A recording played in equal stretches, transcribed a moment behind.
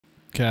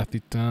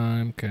Cathy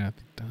time,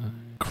 Cathy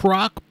time.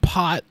 Crock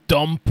pot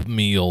dump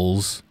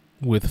meals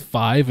with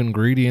 5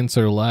 ingredients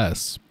or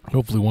less.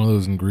 Hopefully one of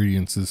those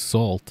ingredients is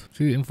salt.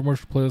 See the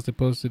infomercial playlist I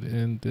posted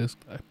in disc?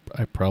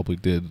 I probably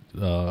did.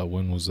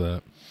 When was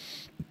that?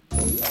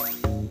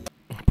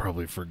 I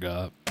probably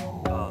forgot.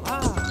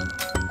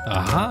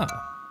 Aha!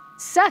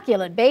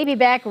 Succulent baby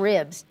back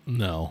ribs.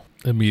 No.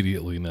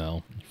 Immediately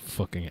no. You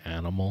fucking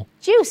animal.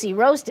 Juicy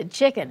roasted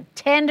chicken.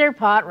 Tender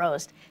pot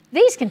roast.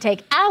 These can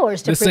take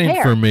hours to prepare. This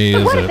ain't for me, but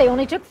is what it? if they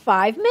only took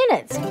 5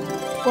 minutes?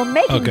 Well,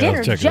 making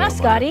dinner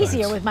just got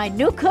easier with my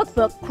new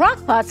cookbook,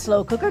 Crockpot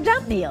Slow Cooker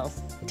Dump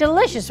Meals.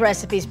 Delicious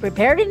recipes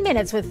prepared in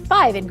minutes with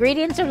 5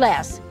 ingredients or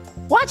less.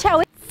 Watch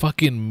how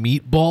Fucking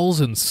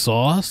meatballs and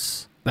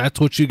sauce? That's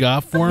what you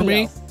got for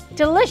me?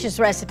 Delicious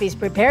recipes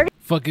prepared.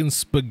 Fucking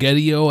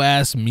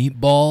spaghetti-o-ass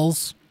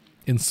meatballs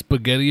in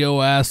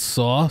spaghetti-o-ass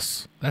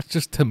sauce? That's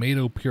just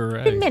tomato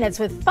puree. In minutes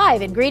with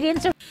 5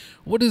 ingredients or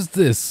What is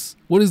this?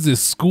 What is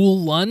this, school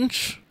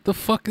lunch? The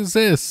fuck is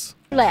this?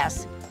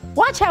 less.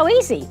 Watch how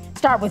easy.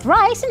 Start with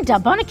rice and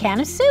dump on a can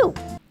of soup.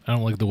 I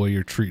don't like the way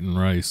you're treating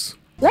rice.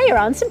 Layer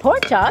on some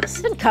pork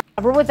chops and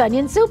cover with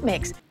onion soup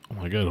mix. Oh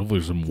my god, hopefully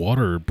there's some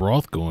water or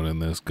broth going in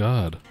this,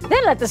 god.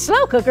 Then let the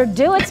slow cooker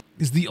do its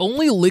Is the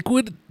only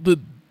liquid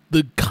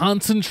the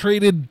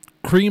concentrated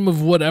cream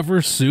of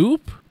whatever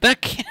soup?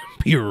 That can't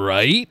be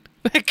right.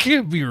 That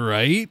can't be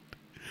right.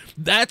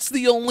 That's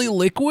the only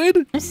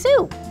liquid?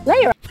 soup.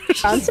 Layer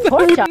on some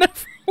pork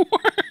chops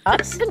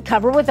and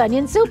cover with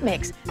onion soup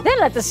mix. Then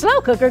let the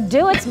slow cooker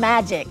do its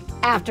magic.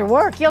 After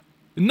work, you'll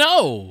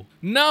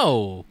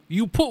No,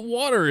 you put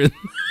water in.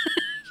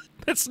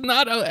 That's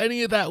not how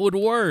any of that would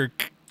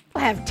work.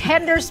 have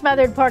tender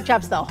smothered pork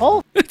chops. The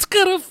whole It's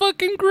got a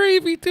fucking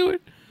gravy to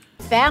it.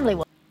 family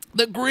will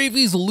The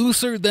gravy's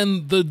looser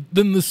than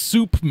the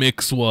soup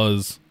mix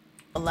was.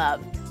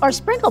 love. Or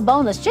sprinkle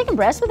boneless chicken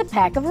breast with a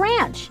pack of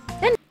ranch.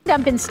 Then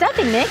dump in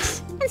stuffing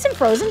mix and some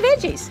frozen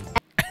veggies.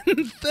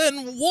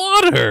 Then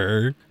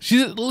water.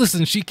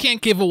 Listen, she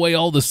can't give away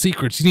all the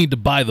secrets. You need to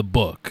buy the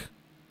book.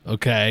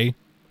 Okay?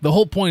 The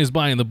whole point is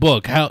buying the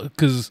book.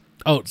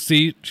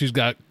 See, she's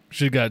got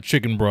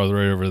chicken broth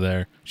right over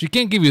there. She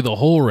can't give you the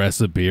whole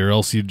recipe or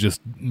else you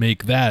just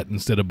make that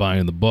instead of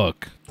buying the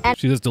book.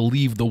 She has to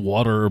leave the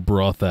water or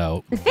broth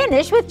out. And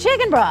finish with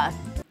chicken broth.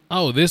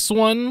 Oh, this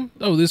one?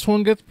 Oh, this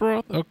one gets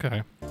broth?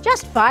 Okay.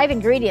 Just 5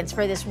 ingredients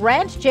for this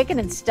ranch chicken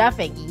and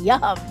stuffing.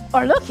 Yum.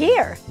 Or look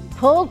here.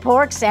 Pulled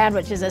pork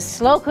sandwich is a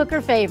slow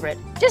cooker favorite.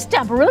 Just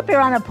dump root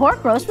beer on a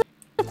pork roast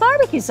with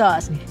barbecue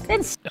sauce.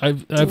 Then I've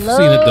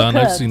seen it done.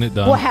 I've seen it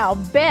done. Wow,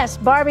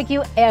 best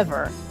barbecue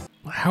ever.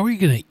 How are you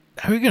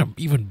gonna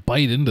even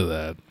bite into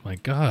that? My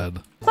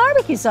God.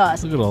 Barbecue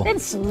sauce. Look at all. Then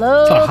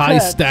slow It's a high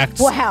cook. stacked.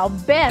 Wow,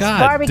 best God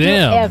barbecue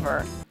damn.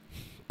 ever.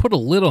 Put a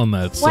lid on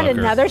that sucker. Want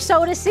another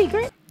soda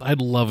secret?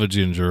 I'd love a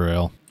ginger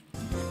ale.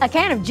 A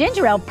can of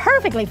ginger ale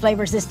perfectly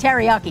flavors this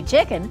teriyaki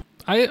chicken.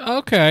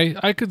 Okay,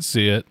 I could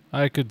see it.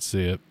 I could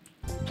see it.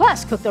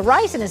 Plus, cook the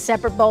rice in a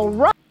separate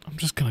bowl I'm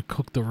just gonna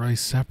cook the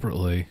rice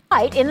separately.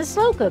 right in the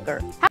slow cooker.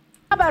 How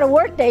about a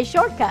workday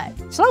shortcut?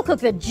 Slow cook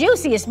the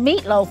juiciest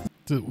meatloaf.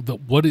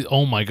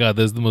 Oh my God,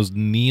 that's the most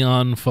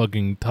neon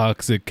fucking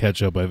toxic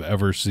ketchup I've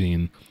ever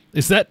seen.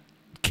 Is that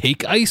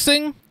cake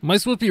icing? Am I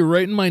supposed to be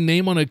writing my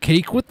name on a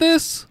cake with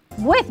this?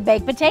 With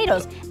baked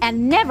potatoes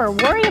and never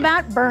worry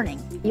about burning.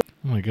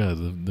 Oh my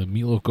God, the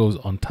meatloaf goes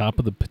on top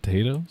of the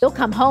potatoes? You'll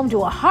come home to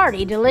a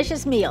hearty,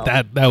 delicious meal.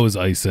 That was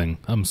icing.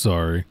 I'm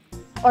sorry.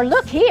 Or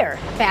look here,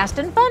 fast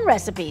and fun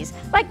recipes,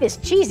 like this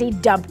cheesy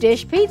dump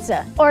dish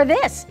pizza. Or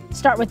this,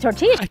 start with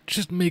tortillas. I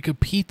just make a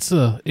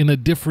pizza in a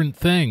different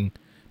thing.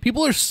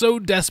 People are so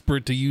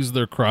desperate to use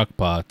their crock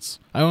pots.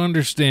 I don't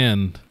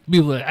understand.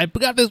 People are like, I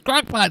got this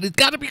crock pot. It's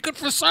got to be good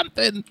for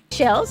something.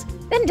 Shells,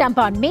 then dump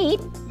on meat.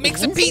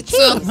 Makes a beans, and pizza,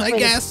 cheese I for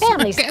guess. this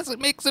family I guess it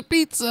makes a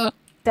pizza.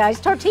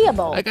 size tortilla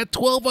bowl. I got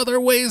 12 other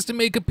ways to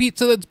make a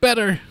pizza that's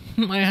better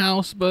in my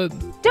house, but...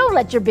 Don't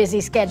let your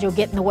busy schedule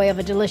get in the way of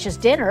a delicious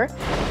dinner.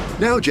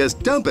 Now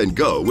just dump and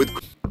go with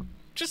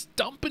Just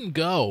dump and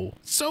go.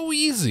 So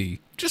easy.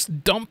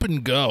 Just dump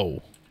and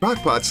go.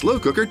 Crockpot Slow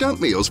Cooker Dump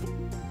Meals.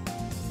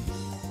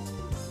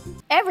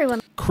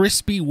 Everyone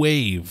Crispy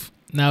wave.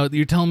 Now,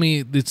 you're telling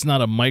me it's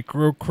not a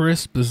micro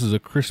crisp? This is a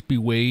crispy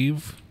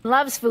wave?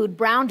 loves food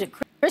browned to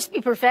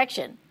crispy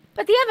perfection.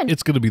 But the oven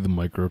It's going to be the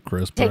micro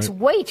crisp, takes right?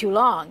 way too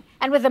long.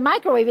 And with the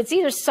microwave, it's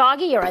either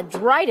soggy or a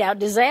dried out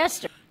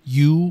disaster.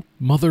 You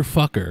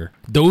motherfucker.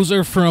 Those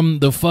are from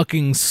the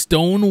fucking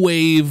Stone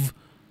Wave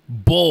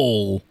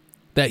bowl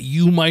that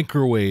you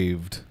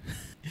microwaved.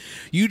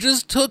 You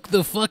just took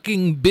the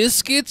fucking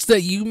biscuits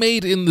that you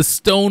made in the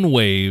Stone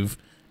Wave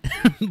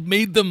and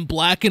made them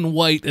black and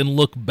white and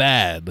look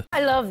bad.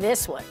 I love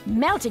this one.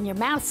 Melt in your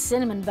mouth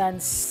cinnamon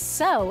buns.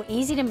 So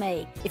easy to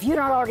make. If you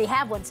don't already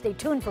have one, stay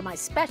tuned for my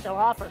special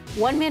offer.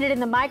 1 minute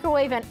in the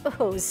microwave and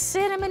oh,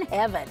 cinnamon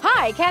heaven.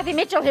 Hi, Cathy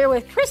Mitchell here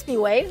with Crispy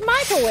Wave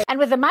Microwave. And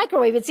with the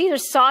microwave, it's either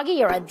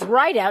soggy or a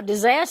dried out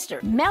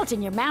disaster. Melt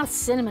in your mouth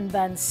cinnamon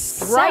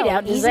buns. Dried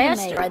out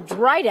disaster. A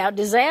dried out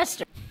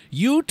disaster.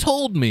 You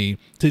told me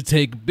to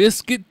take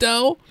biscuit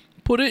dough,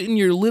 put it in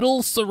your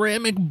little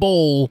ceramic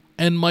bowl,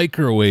 and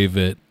microwave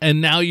it.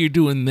 And now you're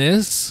doing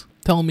this?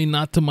 Telling me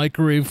not to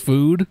microwave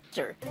food?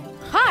 Sure.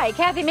 Hi,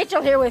 Cathy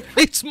Mitchell here with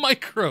It's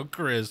Micro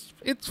Crisp.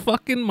 It's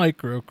fucking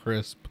Micro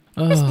Crisp.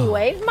 Crispy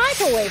Wave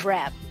Microwave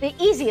Wrap. The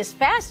easiest,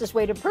 fastest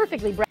way to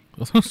perfectly brown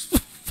Those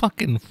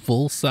fucking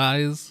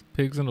full-size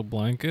pigs in a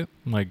blanket?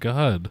 My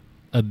God.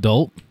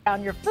 Adult?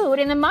 your food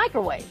in the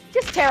microwave.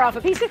 Just tear off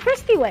a piece of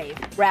Crispy Wave,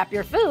 wrap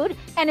your food,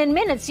 and in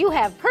minutes you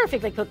have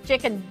perfectly cooked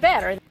chicken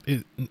better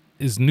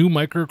Is new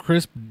Micro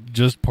Crisp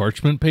just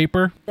parchment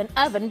paper? than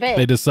oven baked.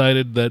 They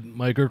decided that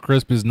Micro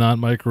Crisp is not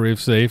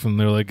microwave safe, and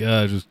they're like,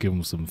 just give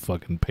them some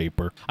fucking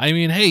paper. I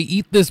mean, hey,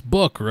 eat this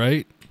book,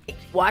 right?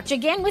 Watch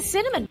again with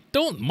cinnamon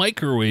Don't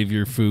microwave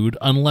your food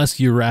unless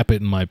you wrap it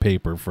in my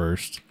paper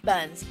first.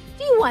 buns.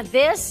 Do you want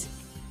this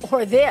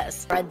or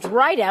this? A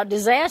dried out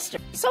disaster.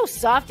 So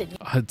soft and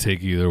I'd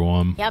take either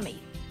one. yummy.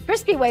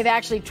 Crispy Wave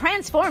actually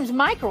transforms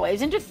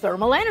microwaves into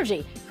thermal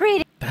energy,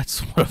 creating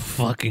That's what a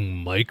fucking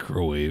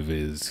microwave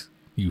is,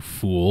 you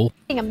fool.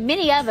 a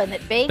mini oven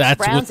that bakes, That's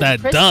browns, what that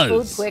and crisps does.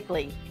 food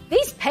quickly.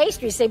 These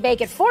pastries say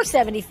bake at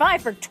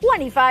 475 for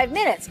 25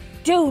 minutes.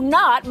 Do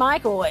not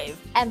microwave.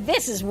 And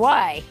this is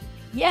why.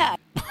 Yeah.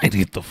 I'd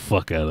eat the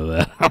fuck out of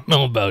that. I don't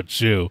know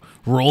about you.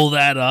 Roll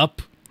that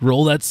up.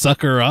 Roll that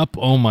sucker up.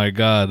 Oh my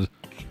God.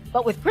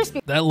 But with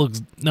crispy, That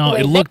looks... No,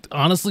 it looked...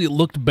 Honestly, it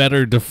looked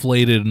better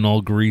deflated and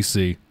all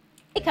greasy.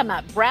 they come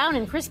out brown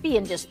and crispy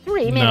in just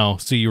 3 minutes. No,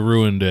 see, you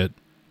ruined it.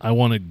 I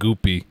want it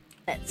goopy.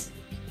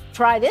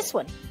 Try this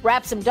one.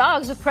 Wrap some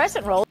dogs with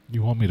crescent rolls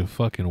You want me to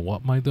fucking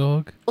what, my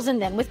dog?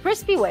 and then with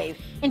Crispy Wave.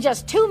 In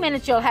just 2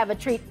 minutes, you'll have a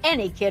treat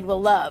any kid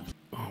will love.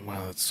 Oh,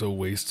 wow, that's so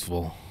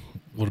wasteful.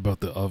 What about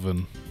the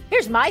oven?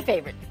 Here's my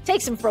favorite.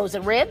 Take some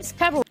frozen ribs,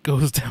 cover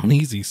Goes down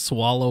easy.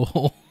 Swallow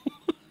whole.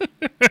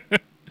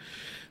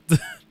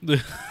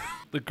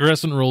 the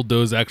crescent roll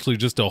dough is actually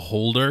just a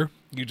holder.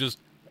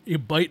 You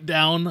bite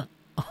down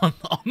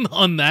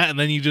on that, and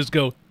then you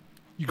go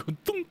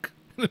thunk,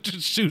 and it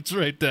just shoots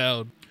right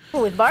down.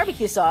 with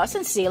barbecue sauce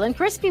and seal in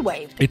Crispy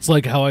Wave. It's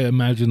like how I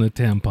imagine a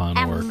tampon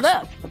And works.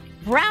 look,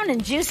 brown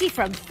and juicy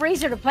from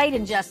freezer to plate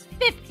in just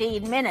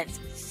 15 minutes.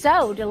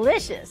 So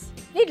delicious.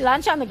 Need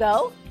lunch on the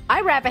go?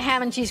 I wrap a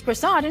ham and cheese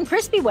croissant in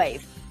Crispy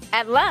Wave.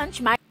 At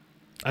lunch,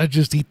 I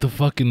just eat the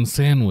fucking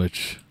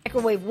sandwich.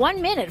 microwave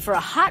 1 minute for a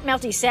hot,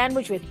 melty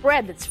sandwich with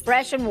bread that's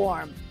fresh and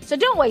warm. So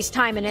don't waste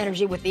time and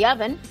energy with the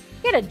oven.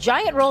 Get a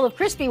giant roll of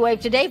Crispy Wave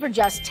today for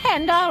just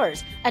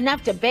 $10.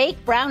 Enough to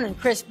bake, brown, and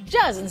crisp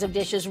dozens of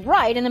dishes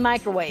right in the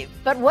microwave.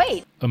 But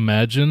wait,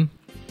 Imagine.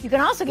 you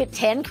can also get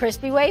 10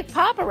 Crispy Wave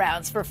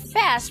Pop-Arounds for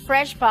fast,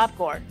 fresh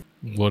popcorn.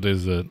 What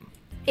is it?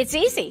 It's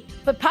easy.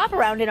 Put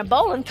Pop-Around in a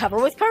bowl and cover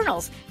with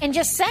kernels. In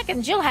just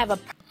seconds, you'll have a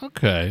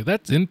Okay,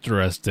 that's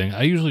interesting.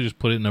 I usually just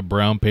put it in a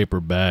brown paper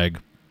bag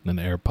and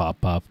air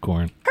pop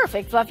popcorn.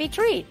 perfect fluffy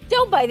treat.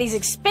 Don't buy these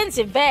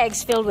expensive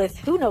bags filled with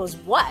who knows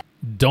what.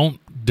 Don't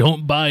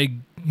buy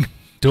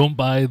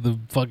the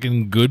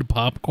fucking good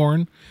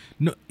popcorn.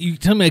 No, you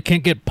tell me I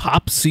can't get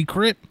Pop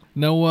Secret?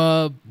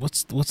 No,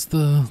 what's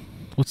the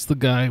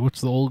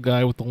old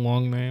guy with the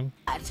long name?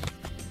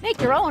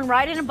 Make your own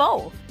right in a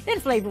bowl. Then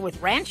flavor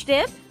with ranch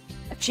dip,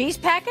 a cheese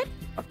packet,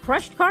 or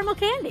crushed caramel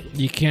candy.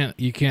 You can't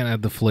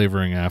add the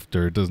flavoring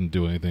after. It doesn't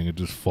do anything. It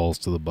just falls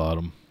to the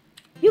bottom.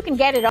 You can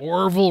get it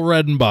Orville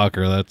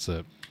Redenbacher, that's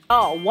it.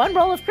 all. 1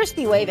 roll of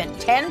Crispy Wave and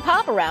 10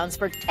 Pop-Arounds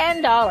for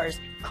 $10.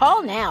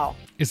 Call now.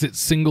 Is it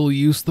single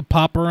use, the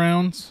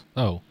pop-arounds?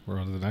 Oh, we're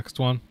on to the next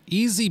one.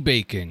 Easy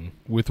baking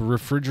with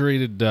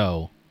refrigerated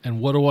dough.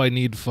 And what do I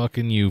need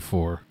fucking you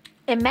for?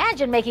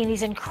 Imagine making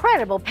these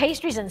incredible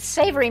pastries and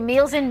savory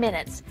meals in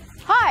minutes.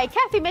 Hi,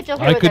 Cathy Mitchell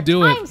here I with could a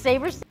do it. Time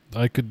Saver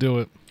I could do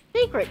it.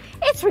 secret.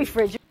 It's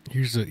refrigerated.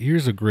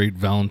 Here's a great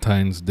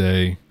Valentine's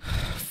Day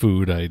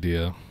food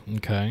idea,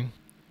 okay?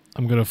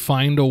 I'm going to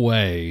find a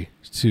way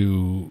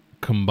to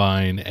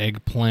combine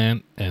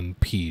eggplant and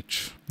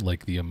peach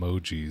like the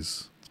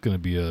emojis. It's going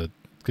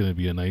to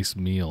be a nice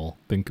meal.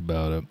 Think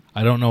about it.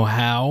 I don't know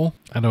how.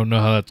 I don't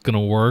know how that's going to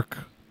work.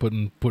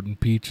 Putting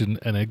peach and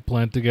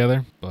eggplant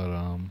together, but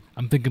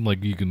I'm thinking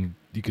like you can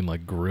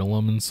like grill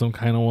them in some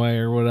kind of way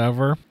or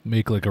whatever.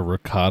 Make like a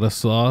ricotta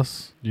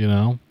sauce, you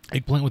know?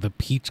 Eggplant with a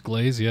peach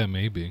glaze, yeah,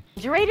 maybe.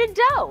 Refrigerated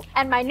dough.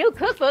 And my new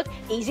cookbook,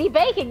 Easy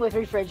Baking with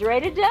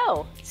Refrigerated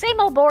Dough. Same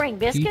old boring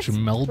biscuits. Peach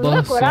Melba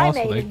Look what I sauce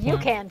made, with and you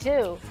can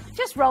too.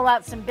 Just roll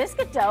out some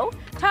biscuit dough,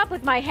 top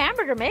with my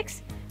hamburger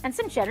mix, and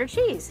some cheddar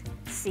cheese.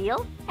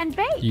 Seal and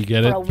bake. You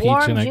get for it? a Peach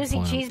warm, and juicy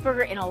eggplant.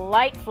 cheeseburger in a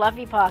light,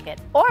 fluffy pocket.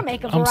 Or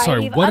make a I'm variety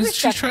sorry, of what other is she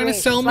stuffed trying to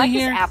creations, sell me like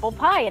here? this apple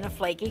pie in a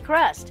flaky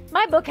crust.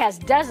 My book has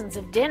dozens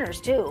of dinners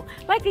too,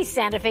 like these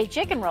Santa Fe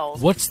chicken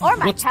rolls. Or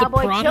my what's the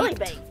cowboy chili product?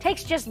 bake.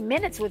 Takes just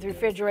minutes with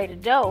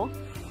refrigerated dough.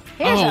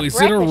 Here's Oh, a is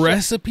it a breakfast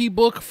recipe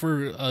book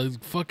for a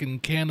fucking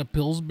can of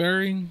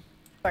Pillsbury?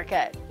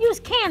 shortcut. Use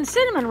canned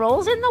cinnamon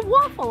rolls in the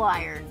waffle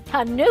iron.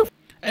 A new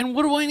And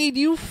what do I need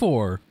you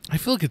for? I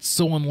feel like it's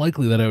so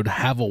unlikely that I would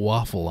have a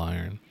waffle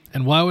iron.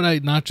 And why would I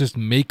not just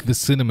make the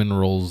cinnamon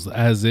rolls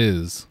as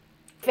is?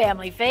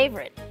 family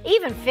favorite.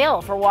 Even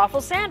Phil for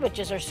waffle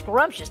sandwiches or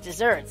scrumptious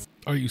desserts.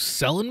 Are you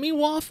selling me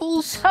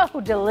waffles?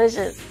 So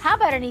delicious. How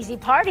about an easy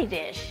party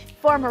dish?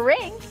 Form a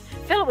ring,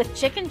 fill it with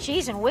chicken,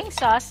 cheese, and wing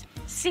sauce.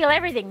 Seal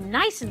everything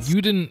nice and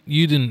You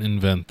didn't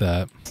invent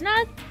that.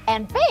 snug,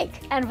 and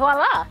bake. And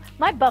voila,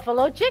 my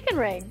buffalo chicken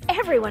ring.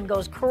 Everyone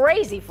goes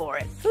crazy for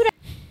it. Who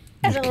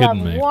doesn't love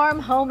kidding me. warm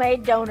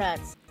homemade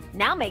donuts?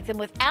 Now make them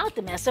without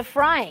the mess of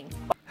frying.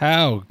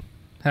 How?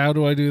 How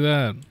do I do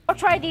that? Or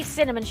try these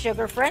cinnamon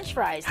sugar French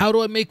fries. How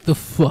do I make the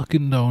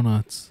fucking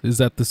donuts? Is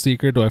that the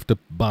secret? Do I have to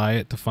buy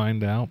it to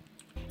find out?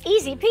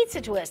 Easy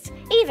pizza twists,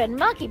 even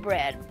monkey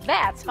bread.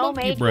 That's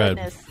homemade bread.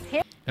 goodness.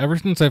 Here- Ever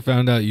since I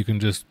found out you can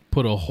just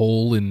put a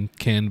hole in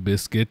canned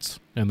biscuits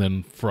and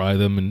then fry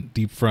them and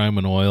deep fry them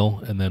in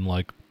oil and then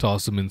like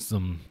toss them in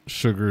some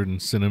sugar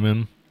and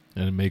cinnamon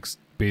and it makes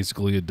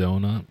basically a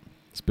donut.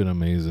 It's been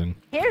amazing.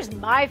 Here's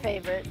my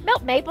favorite.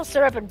 Melt maple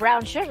syrup and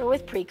brown sugar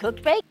with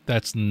pre-cooked bacon.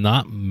 That's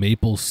not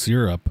maple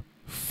syrup.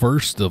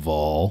 First of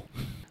all,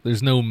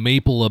 there's no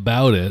maple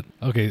about it.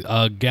 Okay,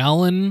 a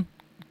gallon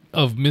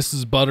of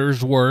Mrs.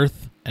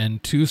 Buttersworth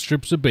and 2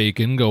 strips of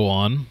bacon. Go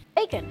on.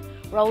 Bacon.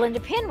 Roll into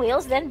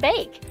pinwheels, then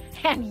bake.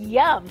 And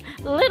yum,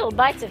 little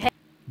bites of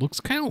Looks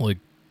kind of like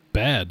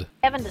bad.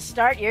 heaven to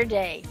start your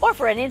day. Or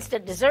for an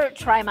instant dessert,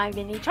 try my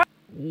mini tart.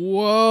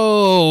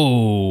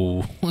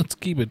 Whoa. Let's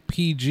keep it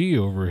PG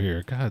over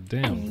here. God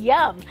damn.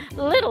 Yum,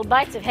 little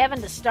bites of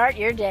heaven to start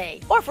your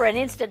day. Or for an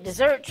instant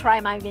dessert, try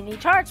my mini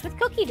tarts with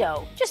cookie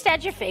dough. Just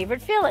add your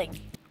favorite filling.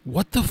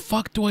 What the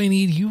fuck do I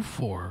need you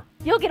for?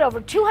 You'll get over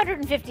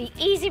 250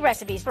 easy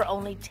recipes for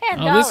only $10.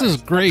 Oh, this is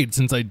great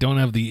since I don't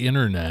have the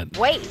internet.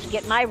 Wait to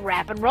get my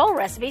wrap and roll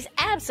recipes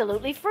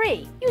absolutely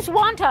free. Use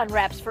wonton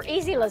wraps for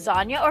easy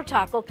lasagna or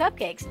taco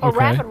cupcakes. Or Okay.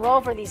 wrap and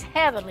roll for these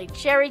heavenly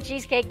cherry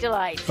cheesecake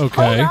delights.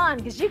 Okay. Hold on,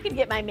 because you can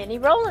get my mini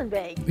roll and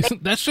bake.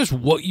 That's just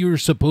what you're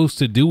supposed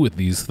to do with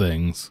these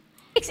things.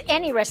 Makes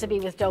any recipe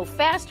with dough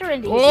faster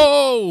and easier.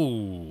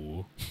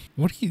 Whoa!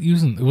 What are you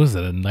using? Was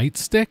it a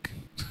nightstick?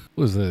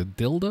 Was it a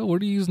dildo?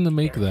 What are you using to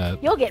make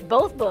that? You'll get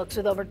both books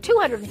with over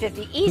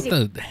 250 easy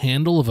The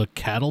handle of a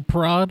cattle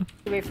prod?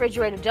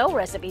 refrigerated dough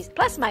recipes,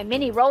 plus my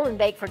mini roll and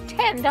bake for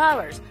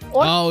 $10.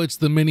 Oh, it's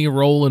the mini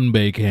roll and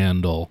bake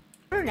handle.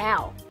 Order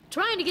now.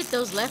 Trying to get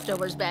those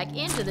leftovers back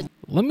into the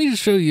Let me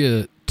show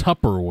you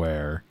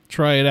Tupperware.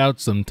 Try it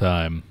out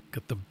sometime.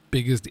 Got the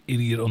biggest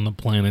idiot on the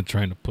planet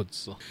trying to put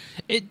some.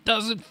 It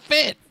doesn't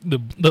fit.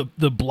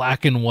 The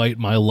black and white,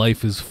 my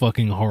life is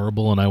fucking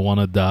horrible and I want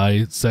to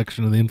die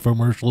section of the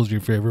infomercial is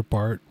your favorite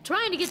part.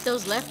 Trying to get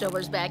those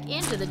leftovers back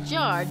into the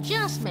jar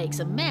just makes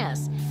a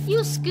mess.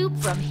 You scoop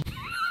from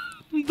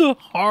The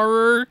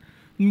horror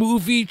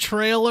movie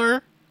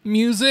trailer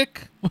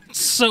music? It's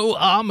so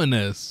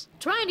ominous.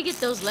 Trying to get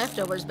those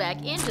leftovers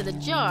back into the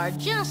jar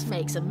just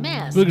makes a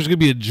mess. Look, there's gonna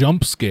be a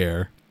jump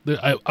scare.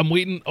 I'm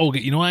waiting. Okay,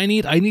 you know what I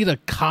need? I need a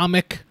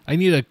comically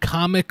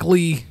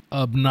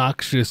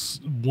obnoxious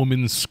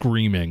woman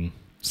screaming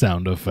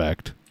sound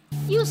effect.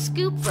 You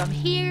scoop from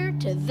here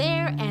to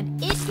there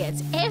and it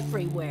gets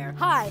everywhere.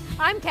 Hi,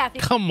 I'm Cathy.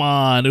 Come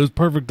on, it was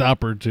perfect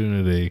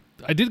opportunity.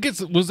 I did get.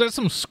 Was that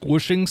some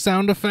squishing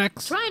sound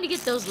effects? Trying to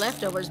get those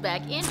leftovers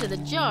back into the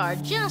jar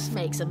just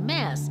makes a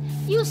mess.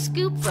 You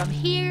scoop from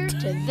here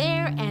to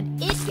there and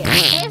it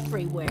gets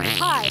everywhere.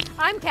 Hi,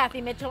 I'm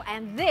Cathy Mitchell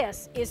and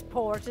this is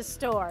Pour to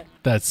Store.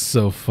 That's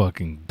so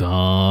fucking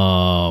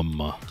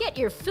dumb. Get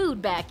your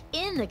food back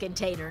in the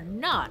container,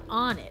 not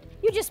on it.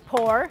 You just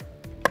pour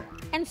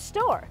and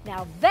store.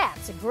 Now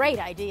that's a great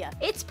idea.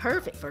 It's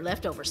perfect for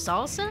leftover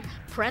salsa,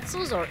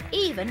 pretzels, or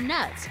even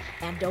nuts.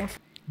 And don't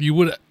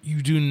You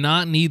do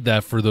not need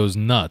that for those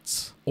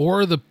nuts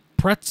or the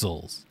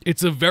pretzels.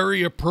 It's a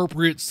very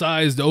appropriate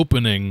sized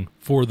opening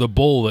for the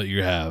bowl that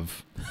you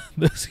have.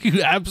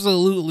 You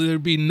absolutely,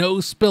 there'd be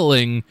no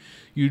spilling.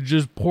 You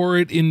just pour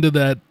it into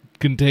that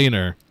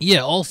container. Yeah,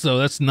 also,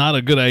 that's not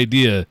a good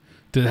idea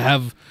to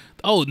have.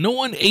 Oh, no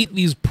one ate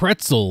these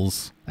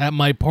pretzels at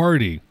my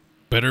party.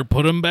 Better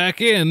put them back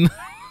in.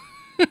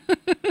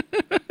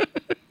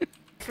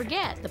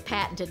 forget, the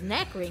patented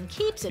neck ring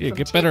keeps it Yeah, from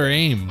get better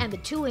tipping, aim. And the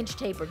 2-inch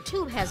tapered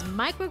tube has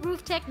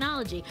microgroove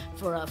technology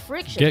for a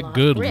friction Get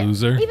good, grip.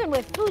 loser. Even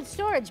with food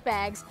storage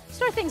bags,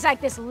 store things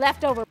like this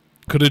leftover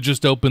Could have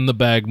just opened the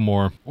bag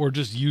more. Or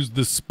just used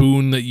the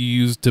spoon that you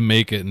used to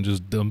make it and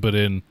just dump it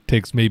in.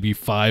 Takes maybe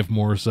 5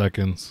 more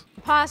seconds.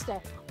 pasta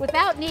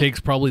without needing Takes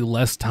probably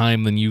less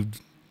time than you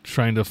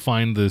trying to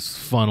find this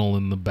funnel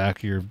in the back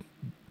of your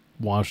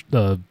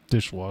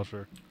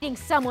dishwasher.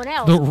 someone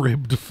else The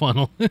ribbed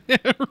funnel.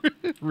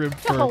 Ribbed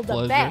to for hold the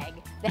pleasure. bag.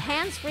 The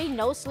hands-free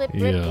no-slip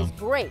grip Yeah. is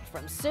great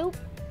from soup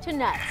to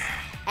nuts.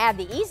 Add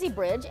the Easy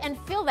Bridge and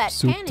fill that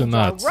Soup to canning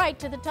jar nuts. right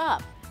to the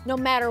top. No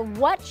matter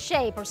what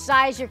shape or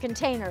size your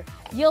container,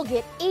 you'll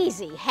get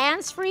easy,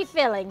 hands-free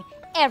filling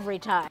every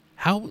time.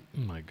 How? Oh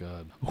my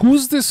god.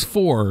 Who's this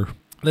for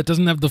that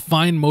doesn't have the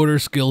fine motor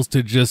skills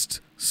to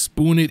just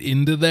spoon it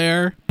into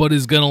there, but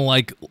is gonna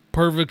like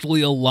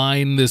perfectly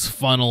align this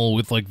funnel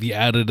with like the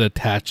added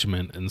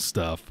attachment and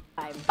stuff?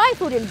 Buy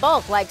food in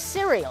bulk like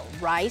cereal,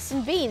 rice,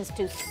 and beans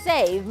to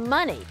save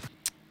money.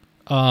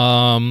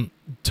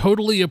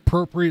 Totally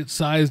appropriate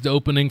sized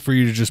opening for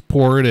you to just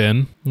pour it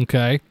in.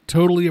 Okay.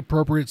 Totally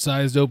appropriate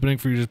sized opening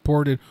for you to just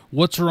pour it in.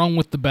 What's wrong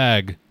with the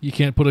bag? You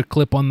can't put a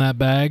clip on that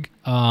bag.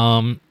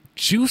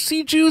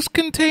 Juicy juice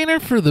container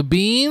for the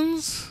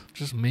beans?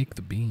 Just make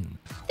the bean.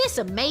 This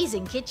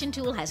amazing kitchen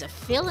tool has a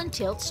fill and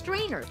tilt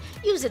strainer.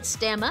 Use its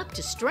stem up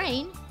to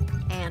strain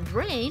and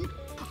drain.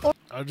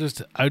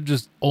 I'd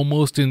just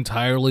almost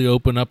entirely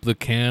open up the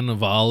can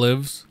of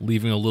olives,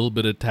 leaving a little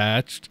bit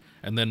attached,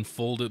 and then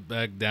fold it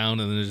back down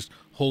and then just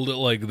hold it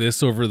like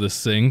this over the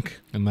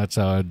sink, and that's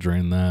how I'd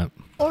drain that.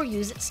 Or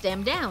use it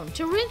stem down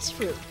to rinse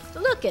fruit.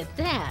 Look at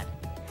that.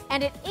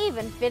 And it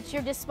even fits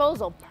your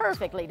disposal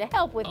perfectly to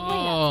help with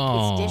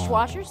cleanup. It's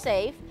dishwasher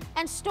safe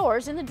and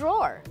stores in the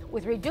drawer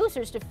with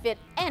reducers to fit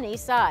any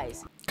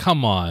size.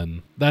 Come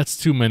on, that's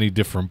too many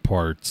different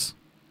parts.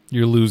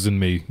 You're losing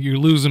me. You're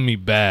losing me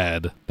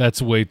bad. That's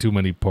way too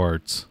many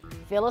parts.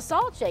 Fill a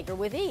salt shaker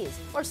with ease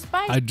or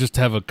spice. I just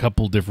have a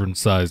couple different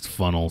sized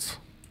funnels.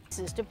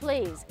 To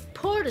please.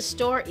 Pour to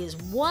store is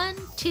 1,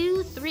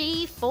 2,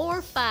 3,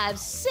 4, 5,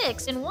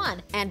 6 in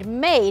one and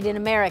made in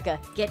America.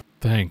 Get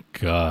Thank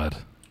God.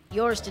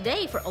 yours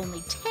today for only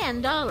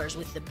 $10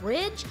 with the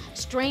bridge,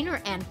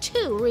 strainer, and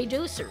 2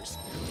 reducers.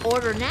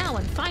 Order now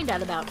and find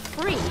out about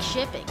free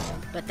shipping.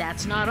 But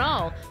that's not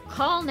all.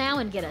 Call now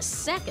and get a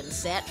second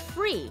set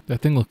free.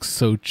 That thing looks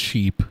so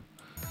cheap.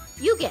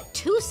 You get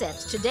 2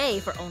 sets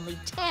today for only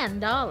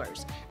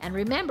 $10. And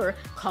remember,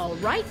 call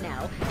right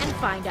now and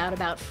find out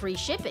about free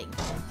shipping.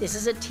 This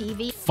is a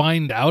TV.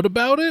 Find out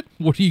about it?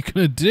 What are you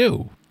gonna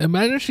do?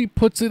 Imagine she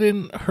puts it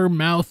in her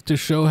mouth to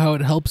show how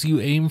it helps you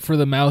aim for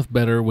the mouth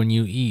better when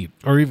you eat.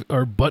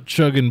 Or butt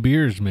chugging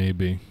beers,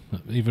 maybe.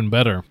 Even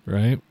better,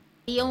 right?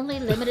 The only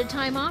limited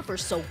time offer,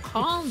 so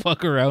call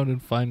Fuck around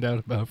and find out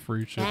about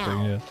free shipping,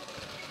 now. yeah.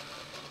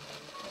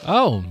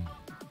 Oh.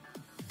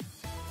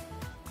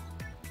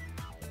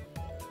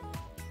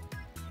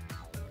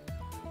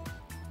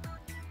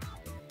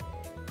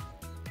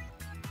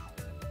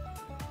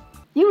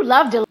 You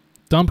love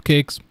Dump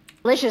cakes.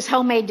 delicious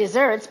homemade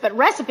desserts, but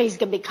recipes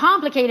can be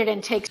complicated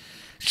and take.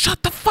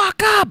 Shut the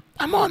fuck up!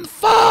 I'm on the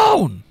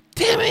phone!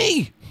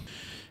 Timmy!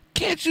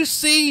 Can't you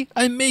see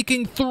I'm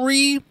making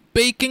 3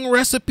 baking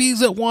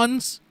recipes at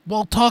once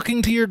while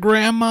talking to your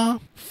grandma?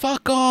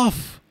 Fuck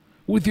off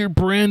with your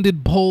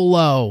branded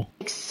polo.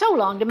 So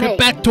long to Get make.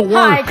 back to work.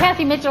 Hi,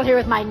 Cathy Mitchell here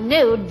with my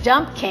new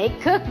dump cake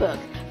cookbook.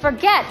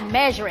 Forget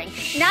measuring.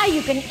 Now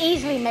you can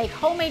easily make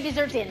homemade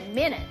desserts in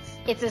minutes.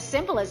 It's as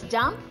simple as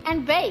dump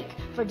and bake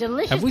for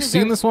delicious Have we desserts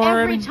seen this one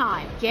already? every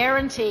time,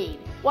 guaranteed.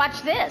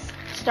 Watch this.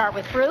 Start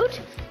with fruit,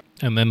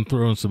 And then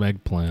throw in some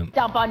eggplant.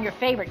 dump on your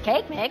favorite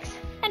cake mix,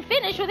 and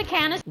finish with a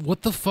can of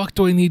What the fuck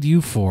do I need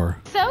you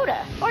for?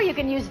 soda. Or you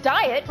can use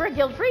diet for a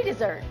guilt-free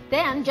dessert.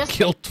 Then just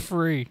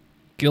Guilt-free.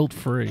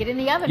 Guilt-free. get in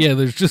the oven Yeah,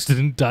 there's just an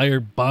entire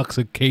box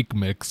of cake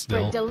mix for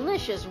a still.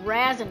 delicious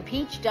raspberry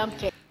peach dump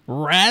cake.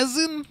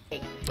 Raisin?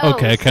 Oh,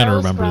 Okay, I kind so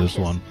of remember this scrumptious.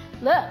 one.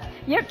 Look,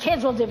 your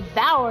kids will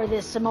devour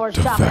this s'mores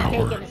chocolate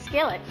cake in a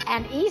skillet.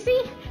 And easy?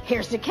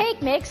 Here's the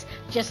cake mix.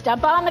 Just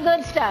dump on the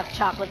good stuff.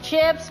 Chocolate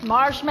chips,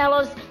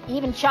 marshmallows,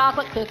 even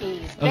chocolate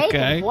cookies. Bake Okay.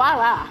 and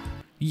voila.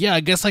 Yeah, I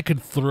guess I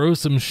could throw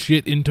some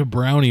shit into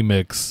brownie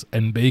mix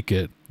and bake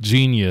it.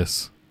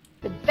 Genius.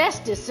 The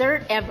best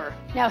dessert ever.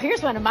 Now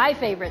here's one of my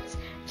favorites.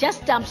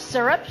 Just dump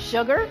syrup,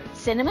 sugar,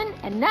 cinnamon,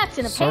 and nuts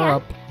in a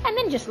Syrup. pan. And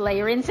then just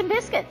layer in some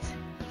biscuits.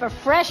 For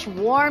fresh,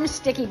 warm,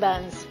 sticky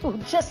buns. Ooh,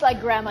 just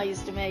like Grandma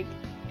used to make.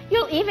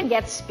 You'll even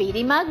get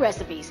speedy mug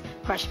recipes.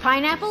 Crushed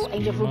pineapple,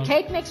 angel fruit mug.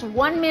 cake mix,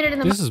 1 minute in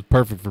the This is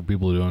perfect for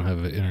people who don't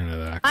have internet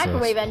access.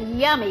 microwave, and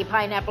yummy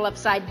pineapple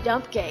upside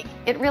dump cake.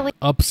 It really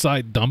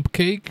Upside dump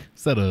cake?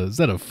 Is that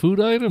a food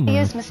item?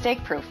 Or? is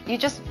mistake-proof. You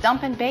just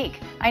dump and bake.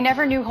 I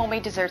never knew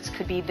homemade desserts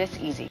could be this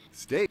easy.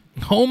 Stay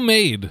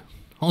Homemade.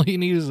 All you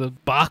need is a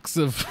box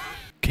of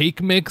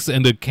cake mix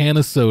and a can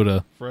of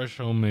soda. Fresh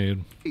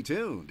homemade.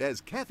 tuned as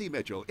Cathy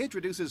Mitchell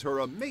introduces her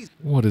amazing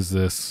What is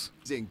this?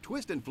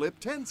 twist and flip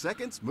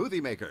 10-second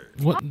smoothie maker.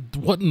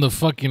 What in the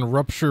fucking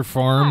Rupture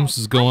Farms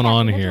is going I'm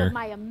on Cathy Mitchell here? with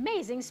my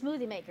amazing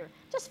smoothie maker.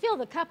 Just fill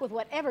the cup with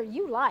whatever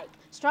you like.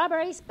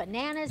 Strawberries,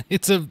 bananas,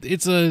 It's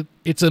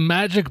a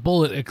magic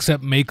bullet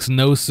except makes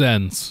no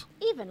sense.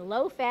 even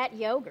low-fat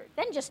yogurt.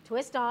 Then just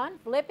twist on,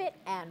 flip it,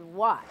 and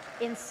watch.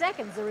 In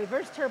seconds, the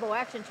reverse turbo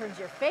action turns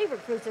your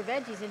favorite fruits or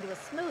veggies into a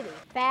smoothie.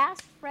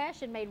 Fast,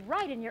 fresh, and made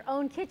right in your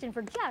own kitchen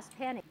for just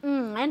pennies.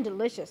 And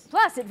delicious.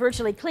 Plus, it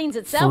virtually cleans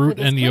itself Fruit with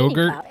its and cleaning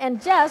yogurt? cloth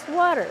and just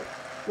water.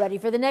 Ready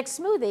for the next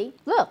smoothie?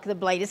 Look, the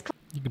blade is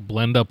You can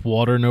blend up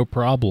water, no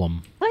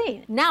problem.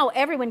 clean. Now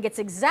everyone gets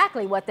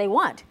exactly what they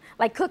want,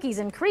 like cookies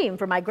and cream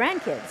for my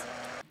grandkids.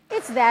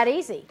 It's that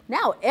easy.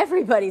 Now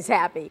everybody's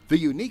happy. The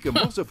unique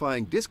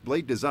emulsifying disc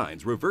blade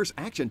design's reverse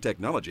action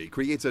technology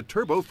creates a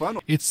turbo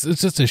funnel It's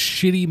just a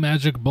shitty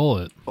magic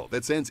bullet.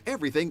 that sends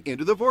everything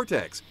into the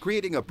vortex,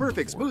 creating a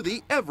perfect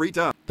smoothie every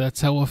time.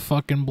 That's how a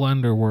fucking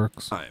blender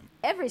works.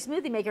 Every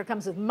smoothie maker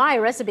comes with my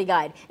recipe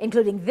guide,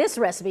 including this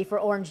recipe for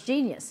Orange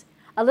Genius.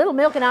 A little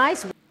milk and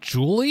ice.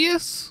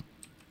 Julius?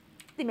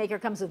 The maker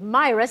comes with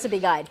my recipe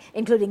guide,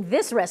 including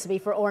this recipe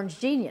for Orange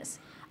Genius.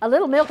 A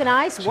little milk and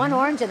ice, 1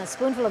 orange, and a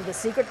spoonful of the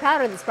secret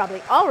powder that's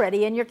probably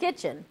already in your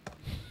kitchen.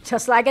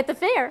 Just like at the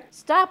fair.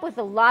 Stop with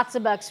the lots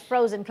of bucks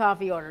frozen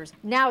coffee orders.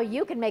 Now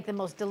you can make the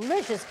most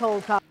delicious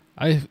cold coffee.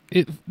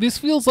 This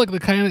feels like the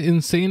kind of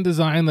insane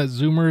design that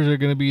Zoomers are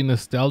going to be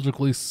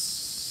nostalgically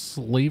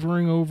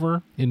slavering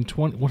over in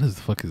 20. What the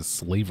fuck is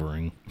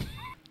slavering?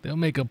 They don't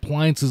make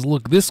appliances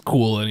look this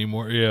cool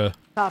anymore. Yeah.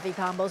 Coffee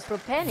combos for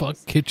pennies. Fuck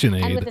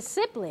KitchenAid. And with a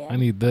sip lid, I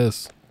need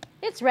this.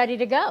 it's ready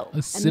to go. A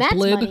and sip that's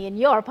lid? money in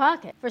your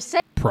pocket. For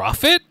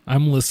Profit?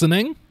 I'm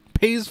listening.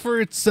 Pays for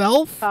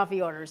itself.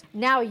 coffee orders.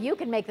 Now you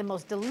can make the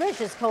most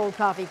delicious cold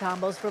coffee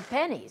combos for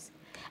pennies.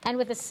 And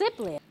with a sip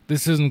lid.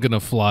 This isn't gonna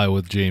fly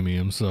with Jamie.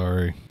 I'm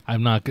sorry.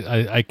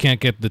 I can't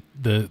get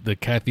the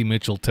Cathy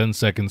Mitchell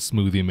 10-second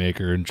smoothie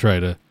maker and try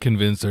to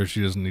convince her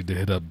she doesn't need to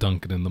hit up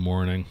Dunkin' in the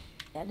morning.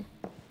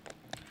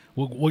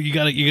 Well, you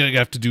gotta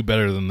have to do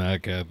better than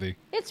that, Cathy.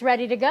 It's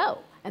ready to go.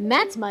 And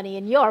that's money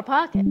in your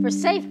pocket. For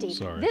safety,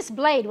 this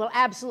blade will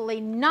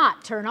absolutely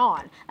not turn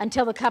on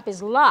until the cup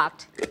is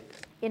locked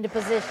into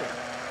position.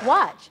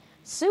 Watch.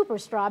 Super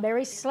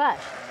strawberry slush.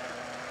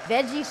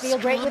 Veggie feel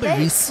great with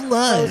Strawberry eggs.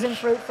 slush. Frozen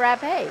fruit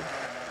frappe.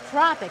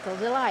 Tropical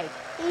delight.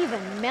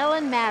 Even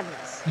melon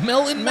madness.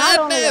 Melon Not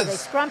only are they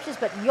madness! scrumptious,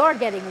 but you're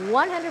getting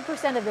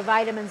 100% of the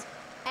vitamins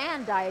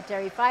and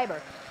dietary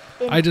fiber,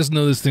 I just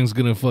know this thing's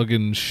gonna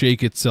fucking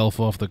shake itself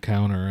off the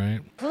counter,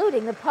 right?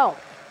 including the pulp.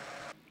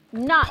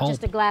 Not Pulp.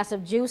 just a glass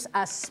of juice,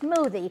 a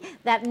smoothie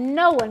that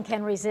no one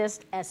can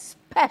resist,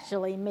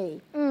 especially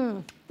me.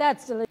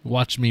 That's delicious.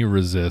 Watch me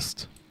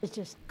resist.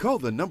 Call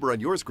the number on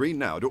your screen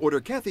now to order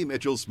Cathy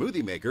Mitchell's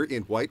smoothie maker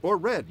in white or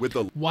red with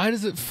the Why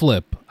does it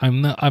flip? I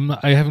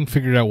haven't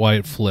figured out why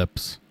it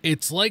flips.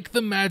 It's like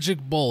the magic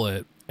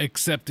bullet,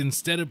 except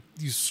instead of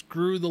you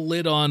screw the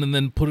lid on and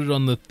then put it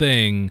on the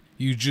thing,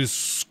 you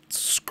just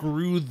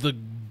screw the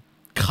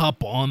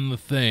cup on the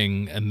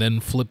thing and then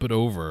flip it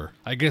over.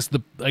 I guess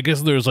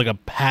there's like a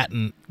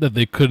patent that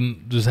they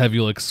couldn't just have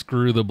you like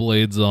screw the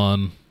blades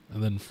on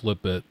and then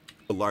flip it.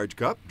 large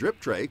cup, drip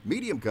tray,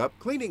 medium cup,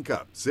 cleaning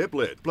cup, sip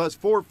lid, plus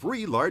 4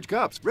 free large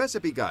cups,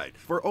 recipe guide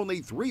for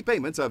only 3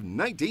 payments of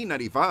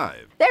 $19.95.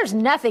 There's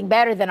nothing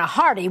better than a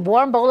hearty,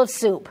 warm bowl of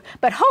soup.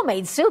 But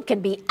homemade soup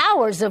can be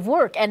hours of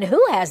work, and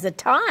who has the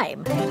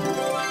time?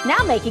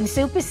 Now making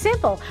soup is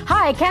simple.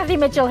 Hi, Cathy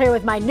Mitchell here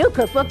with my new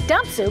cookbook,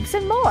 Dump Soups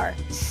and More.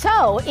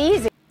 So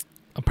easy.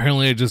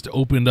 Apparently I just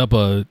opened up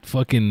a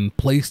fucking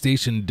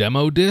PlayStation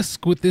demo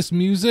disc with this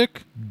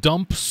music.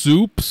 Dump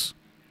Soups.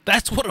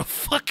 That's what a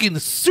fucking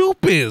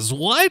soup is.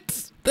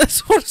 What?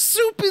 That's what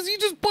soup is. You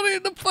just put it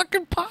in the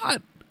fucking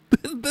pot.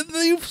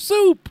 The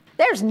soup.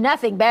 There's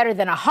nothing better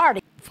than a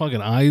hearty,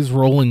 Fucking eyes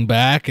rolling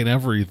back and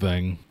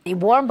everything.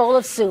 warm bowl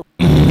of soup.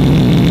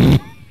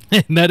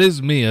 And that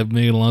is me. I've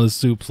made a lot of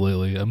soups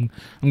lately. I'm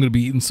going to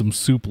be eating some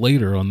soup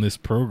later on this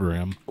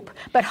program.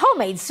 But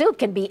homemade soup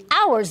can be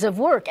hours of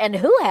work, and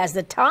who has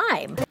the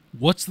time?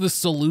 What's the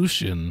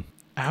solution?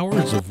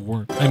 Hours of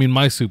work. I mean,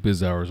 my soup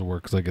is hours of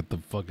work because I get the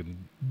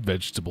fucking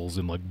vegetables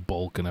in like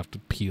bulk and have to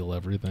peel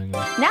everything.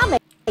 Now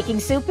making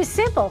soup is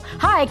simple.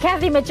 Hi,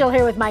 Cathy Mitchell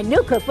here with my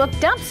new cookbook,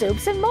 Dump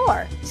Soups and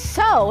More.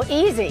 So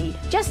easy.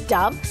 Just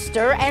dump,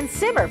 stir, and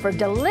simmer for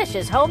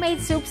delicious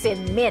homemade soups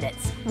in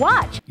minutes.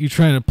 Watch. You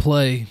trying to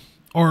play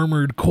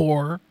Armored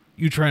Core?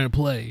 You trying to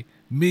play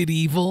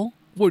Medieval?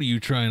 What are you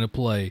trying to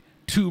play?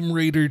 Tomb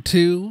Raider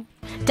 2?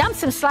 Dump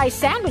some sliced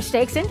sandwich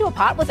steaks into a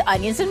pot with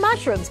onions and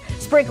mushrooms.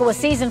 Sprinkle with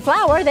seasoned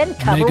flour, then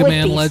cover Mega with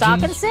Man beef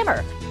stock Legends? and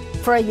simmer.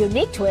 For a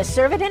unique twist,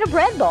 serve it in a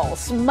bread bowl,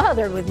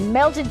 smothered with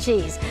melted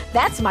cheese.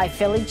 That's my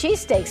Philly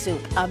cheesesteak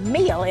soup, a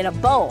meal in a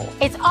bowl.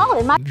 It's all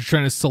in my You're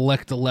trying to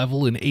select a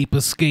level in Ape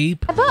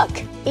Escape? book.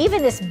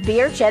 Even this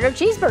beer cheddar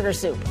cheeseburger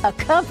soup, a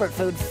comfort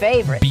food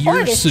favorite.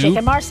 Beer or this soup?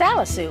 chicken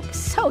marsala soup,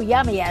 so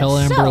yummy and Tell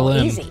Anne so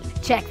Berlin. easy.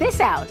 Check this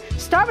out.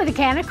 Start with a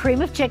can of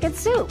cream of chicken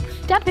soup.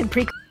 Dump in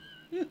pre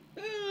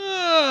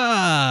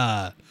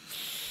Ah,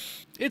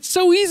 it's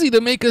so easy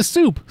to make a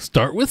soup.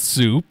 Start with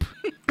soup.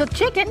 cooked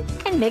chicken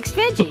and mixed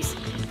veggies.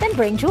 Then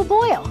bring to a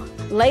boil.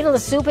 Ladle the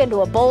soup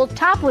into a bowl,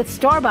 top with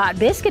store-bought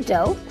biscuit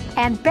dough,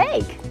 and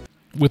bake.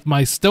 With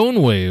my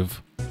Stone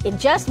Wave. In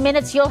just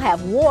minutes, you'll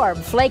have warm,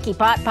 flaky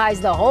pot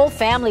pies the whole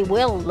family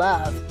will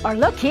love. Or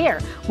look here,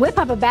 whip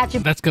up a batch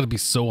of That's got to be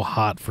so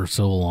hot for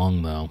so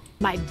long, though.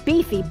 my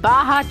beefy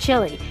Baja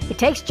chili. It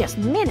takes just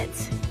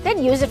minutes.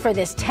 Then use it for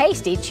this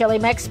tasty chili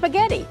mix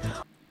spaghetti.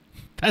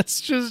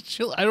 That's just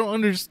chili. I don't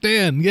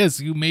understand.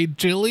 Yes, you made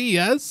chili,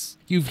 yes?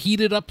 You've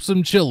heated up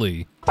some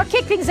chili. Or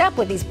kick things up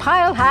with these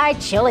pile-high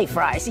chili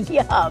fries.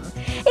 Yum.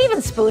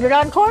 Even spoon it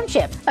on corn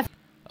chips.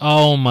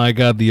 Oh my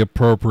god, the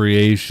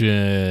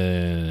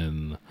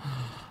appropriation.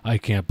 I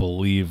can't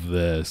believe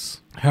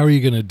this. How are you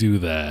going to do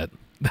that?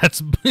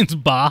 It's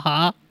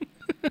Baja?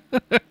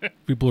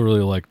 People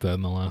really liked that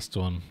in the last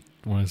one.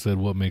 When I said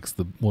what makes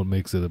it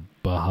a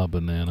Baja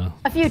banana.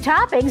 A few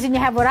toppings and you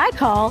have what I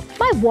call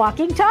my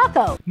walking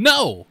taco.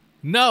 No.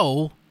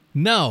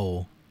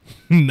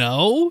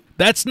 No,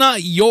 that's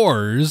not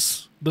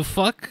yours. The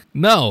fuck?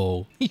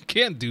 No, you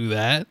can't do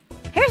that.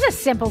 Here's a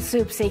simple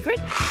soup secret.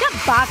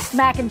 Dump boxed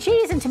mac and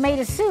cheese and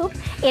tomato soup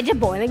into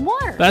boiling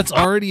water. That's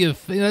already a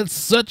thing.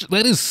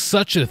 That is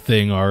such a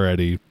thing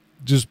already.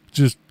 Just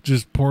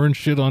pouring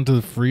shit onto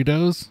the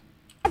Fritos.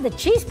 Add the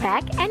cheese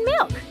pack and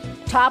milk.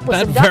 Top with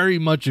That some very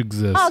much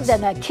exists. dogs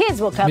and the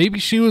kids will come. Maybe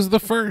she was the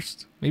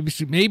first.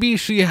 Maybe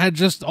she had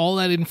just all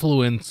that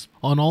influence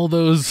on all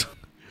those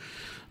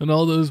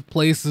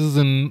places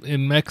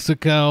in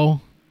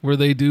Mexico where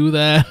they do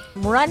that.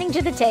 Running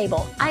to the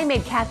table. I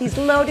made Cathy's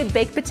loaded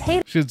baked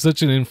potato She had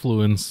such an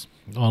influence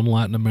on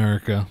Latin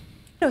America.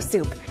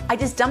 soup. I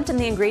just dumped in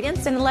the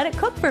ingredients and let it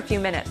cook for a few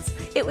minutes.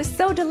 It was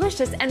so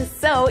delicious and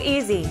so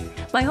easy.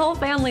 My whole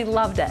family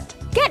loved it.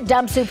 Get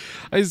dump soup.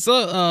 I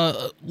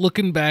saw,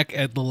 looking back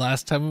at the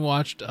last time we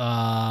watched, it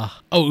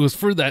was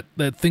for that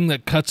thing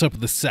that cuts up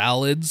the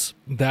salads.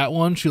 That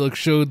one, she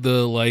showed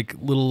the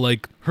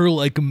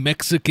her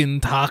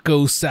Mexican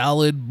taco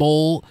salad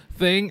bowl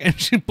thing, and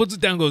she puts it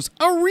down and goes,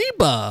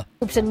 Arriba!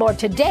 Soups and more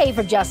today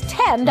for just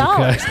 $10.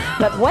 Okay.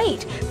 But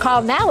wait,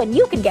 call now and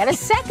you can get a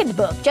second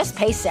book. Just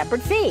pay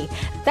separate fee.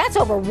 That's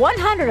over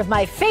 100 of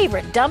my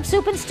favorite dump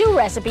soup and stew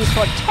recipes for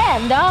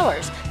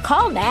 $10.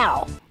 Call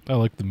now. I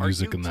like the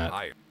music in that.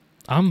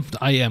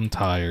 I am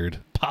tired.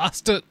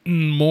 Pasta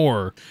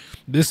more.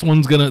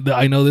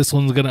 I know this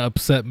one's gonna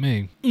upset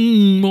me.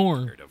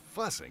 More.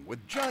 Fussing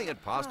with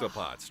giant pasta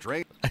pots.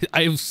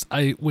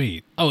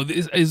 Wait. Oh,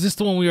 is this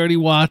the one we already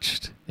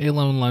watched?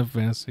 A-Lone Life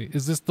Fantasy.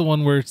 Is this the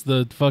one where it's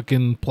the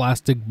fucking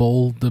plastic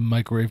bowl, the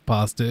microwave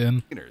pasta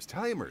in?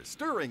 Timers,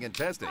 stirring and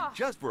testing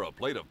just for a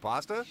plate of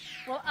pasta.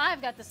 Well,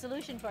 I've got the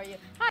solution for you.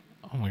 Hi,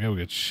 Oh my god, we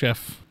got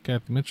Chef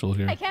Cathy Mitchell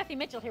here. Cathy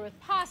Mitchell here with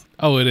pasta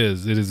Oh, it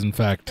is. It is in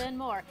fact. and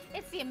more.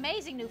 It's the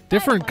amazing new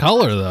Different 5-in-1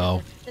 color, pasta though.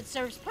 method that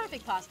serves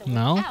perfect pasta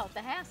No? without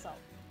the hassle.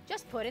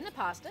 Just put in the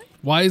pasta,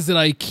 Why is it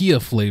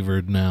IKEA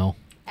flavored now?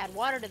 add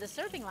water to the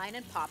serving line,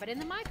 and pop it in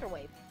the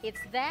microwave. It's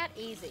that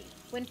easy.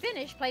 When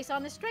finished, place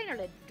on the strainer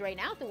lid, drain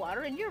out the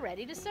water, and you're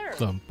ready to serve.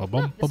 Look,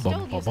 the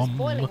stove uses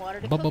boiling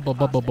water to cook the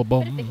pasta,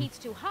 but if the heat's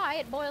too high,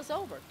 it boils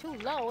over. Too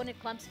low, and it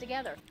clumps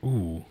together.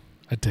 Ooh,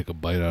 I'd take a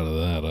bite out of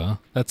that, huh?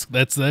 That's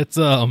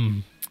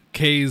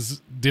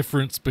Kay's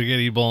different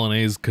spaghetti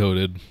bolognese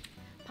coated.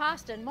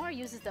 Pasta and more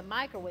uses the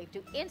microwave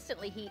to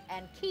instantly heat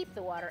and keep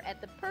the water at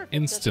the perfect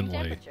Instantly.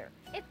 cooking temperature.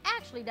 It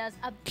actually does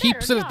a better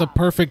Keeps it at the job.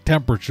 perfect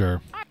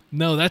temperature.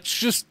 No, that's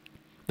just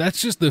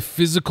the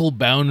physical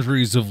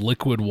boundaries of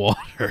liquid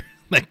water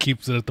that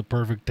keeps it at the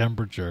perfect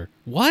temperature.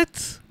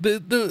 What?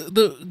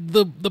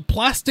 The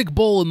plastic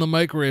bowl in the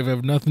microwave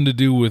have nothing to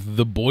do with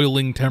the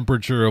boiling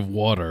temperature of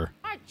water.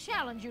 I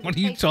challenge you to What are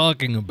you taste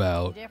talking the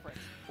about? difference.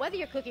 Whether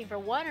you're cooking for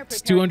one or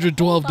It's preparing the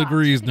 212 whole box,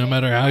 degrees no today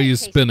matter how you'll you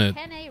taste spin it.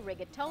 Penne,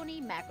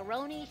 rigatoni,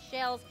 macaroni,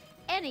 shells,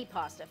 any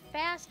pasta.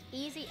 Fast,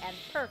 easy, and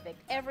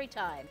perfect every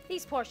time.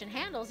 These portion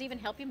handles even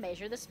help you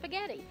measure the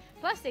spaghetti.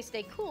 Plus, they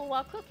stay cool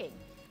while cooking.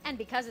 And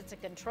because it's a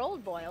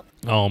controlled boil,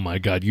 Oh my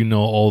god, you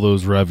know all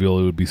those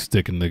ravioli would be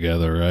sticking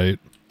together, right?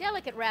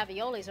 delicate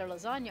raviolis or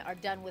lasagna are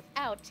done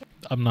without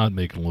I'm not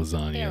making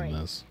lasagna Very. in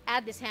this.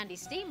 Add this handy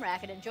steam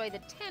rack and enjoy the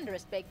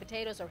tenderest baked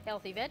potatoes or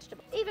healthy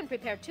vegetables. Even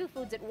prepare 2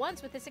 foods at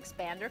once with this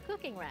expander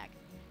cooking rack.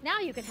 Now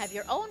you can have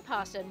your own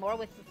pasta and more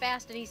with the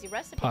fast and easy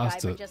recipe guide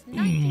Pasta for just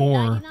more.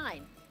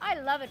 $19.99. I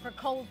love it for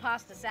cold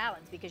pasta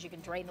salads because you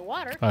can drain the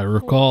water, I cool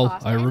recall, the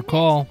pasta, I and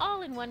recall. mix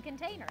all in one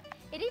container.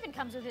 It even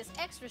comes with this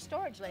extra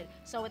storage lid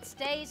so it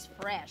stays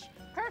fresh.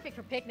 Perfect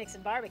for picnics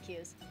and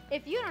barbecues.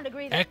 If you don't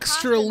agree that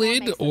Extra Pasta and More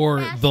lid makes or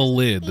the fastest,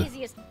 lid?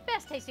 easiest,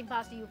 best tasting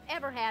pasta you've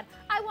ever had,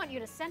 I want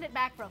you to send it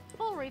back for a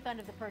full refund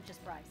of the purchase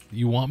price.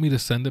 You want me to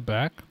send it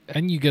back?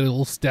 And you get a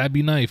little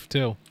stabby knife,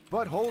 too.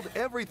 But hold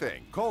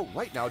everything. Call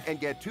right now and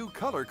get 2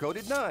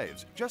 color-coded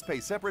knives. Just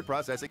pay separate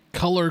processing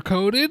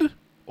Color-coded?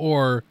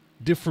 Or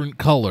different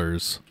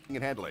colors?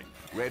 and handling.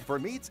 Red for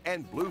meats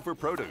and blue for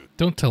produce.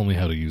 Don't tell me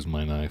how to use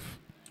my knife.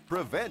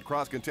 Prevent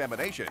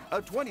cross-contamination.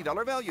 A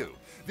 $20 value.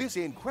 This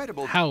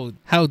incredible How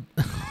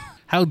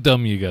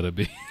dumb you gotta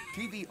be.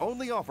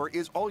 TV-only offer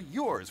is all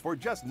yours for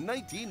just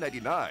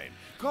 $19.99.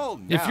 Call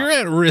now. If you're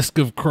at risk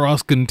of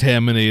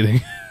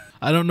cross-contaminating,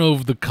 I don't know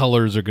if the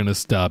colors are gonna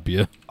stop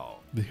you.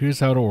 Here's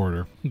how to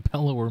order.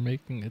 Bella, we're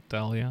making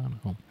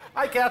Italiano.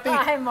 Hi, Cathy.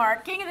 Hi,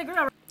 Mark, King of the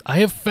Grill. I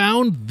have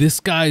found this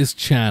guy's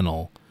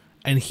channel,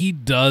 and he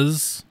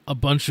does a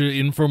bunch of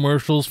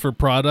infomercials for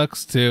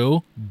products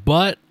too,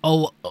 but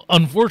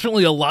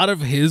unfortunately a lot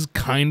of his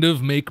kind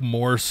of make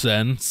more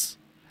sense,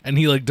 and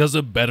he does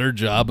a better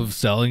job of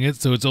selling it,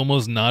 so it's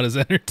almost not as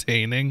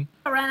entertaining.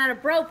 I ran out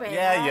of propane.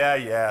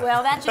 Yeah.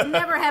 Well, that should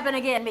never happen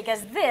again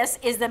because this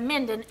is the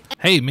Minden.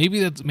 Hey, maybe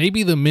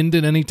the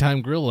Minden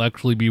Anytime Grill will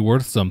actually be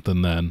worth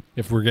something then,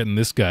 if we're getting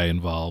this guy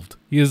involved.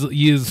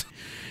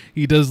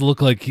 He does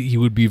look like he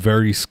would be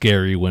very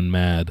scary when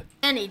mad.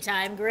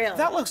 Anytime Grill.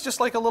 That looks just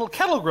like a little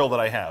kettle grill that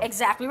I have.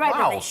 Exactly right,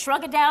 Wow. but they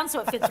shrunk it down so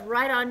it fits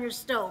right on your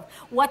stove.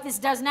 What this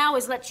does now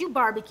is let you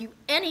barbecue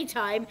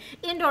anytime.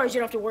 Indoors, you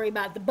don't have to worry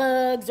about the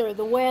bugs or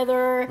the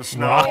weather. The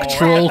snow. Rock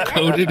troll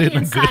coated in a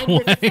Inside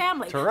good with the way.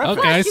 family. Terrific.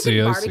 Okay, I Plus, see,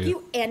 you I can see.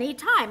 barbecue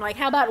anytime. Like,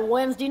 how about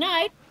Wednesday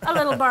night? A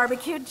little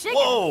barbecued chicken.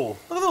 Whoa,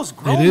 look at those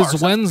grill It is marks.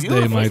 That's Wednesday,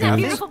 beautiful. my Isn't that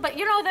dude. beautiful? But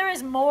you know, there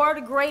is more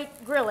to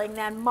great grilling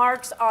than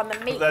marks on the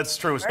meat. That's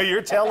true. So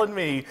you're telling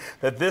me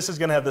that this is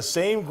going to have the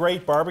same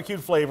great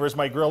barbecued flavor as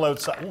my grill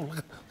outside. Ooh, look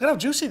at how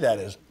juicy that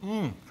is.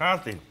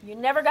 Cathy. You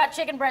never got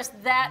chicken breast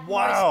that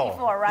Wow. moist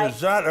before, right? Is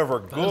that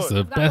ever That's good? the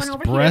I've got best one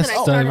over here breast that I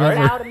I've started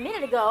ever. out a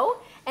minute ago,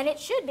 and it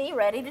should be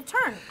ready to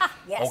turn. Ah,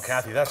 yes. Oh,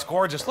 Cathy, that's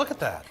gorgeous. Look at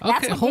that.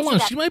 That's Okay, what hold gives you on.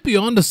 that- She might be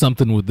onto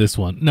something with this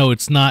one. No,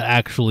 it's not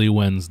actually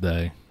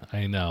Wednesday.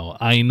 I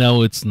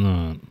know it's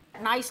not.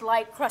 Nice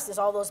light crust is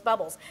all those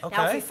bubbles. Now if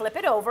Okay. we flip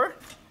it over,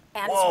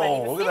 and Whoa, it's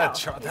ready to look fill. at that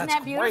char- Isn't that's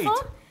that beautiful?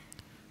 great.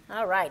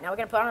 All right, now we're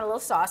gonna put on a little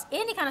sauce.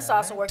 Any kind of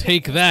sauce will work.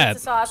 Take Pizza that.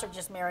 sauce or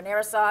just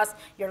marinara sauce,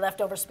 your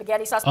leftover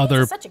spaghetti sauce.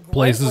 Other Pizza's such a great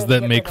places way to that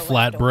get make rid of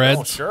flatbreads.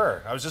 Oh,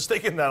 sure. I was just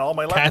thinking that all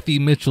my Cathy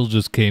Mitchell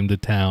just came to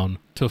town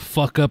to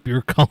fuck up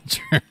your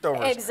culture.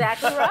 leftovers.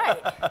 Exactly right.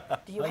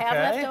 Do you have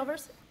Okay.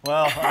 leftovers?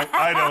 Well,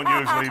 I don't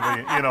usually,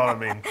 but you know what I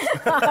mean.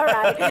 All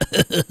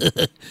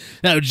right.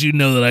 How did you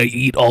know that I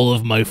eat all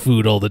of my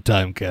food all the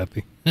time,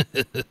 Cathy?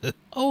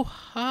 Oh,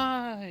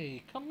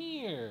 hi. Come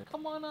here.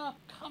 Come on up.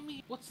 Come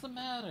here. What's the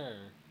matter?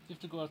 You have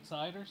to go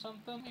outside or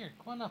something? Here,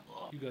 come on up.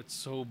 You got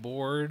so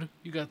bored.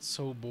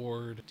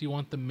 Do you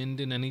want the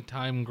Minden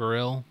Anytime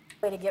Grill?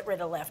 Way to get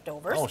rid of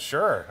leftovers. Oh,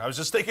 sure. I was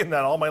just thinking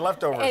that all my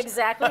leftovers.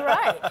 Exactly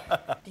right.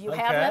 Do you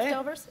have Okay.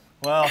 leftovers?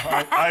 Well,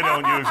 I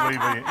don't usually,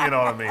 but you know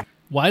what I mean.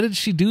 Why did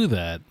she do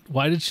that?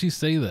 Why did she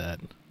say that?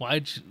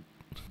 Why'd she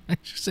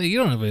say, you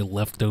don't have any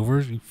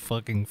leftovers, you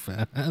fucking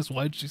fat ass?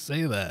 Why'd she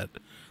say that?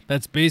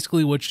 That's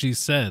basically what she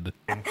said.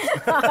 All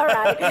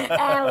right. And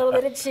a little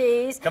bit of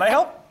cheese. Can I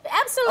help?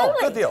 Absolutely. Oh,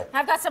 good deal.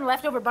 I've got some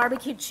leftover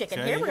barbecued chicken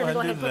Okay, here. We're gonna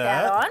go go ahead ahead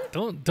and and put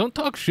do that on. Don't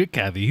talk shit,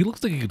 Cathy. He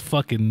looks like he could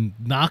fucking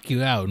knock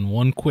you out in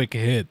one quick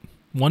hit.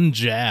 One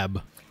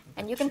jab.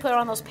 And you can put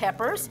on those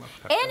peppers.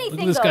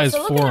 Anything this goes. guy's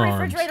So look in the forearms.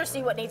 refrigerator,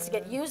 see what needs to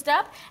get used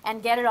up,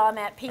 and get it on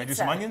that pizza. Can I do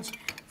some onions?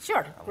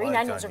 Sure. Green like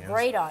onions are onions.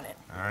 great on it.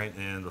 All right,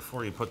 and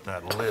before you put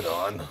that lid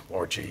on,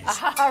 more cheese.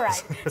 All right.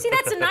 See,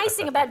 that's the nice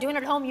thing about doing it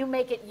at home. You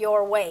make it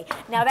your way.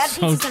 Now, that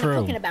So pizza's going to true.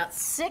 cook in about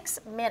 6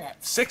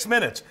 minutes. 6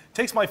 minutes.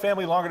 Takes my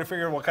family longer to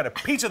figure out what kind of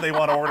pizza they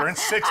want to order in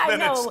 6 I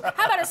minutes. know.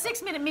 How about a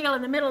 6-minute meal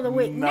in the middle of the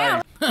week?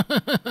 Nice. Now,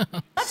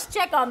 let's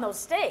check on those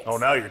steaks. Oh,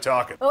 now you're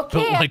talking. Okay.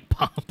 Built like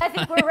Popeye. I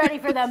think we're ready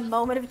for the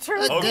moment of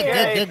truth. Okay.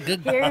 Here.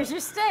 Here's your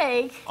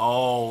steak.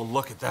 Oh,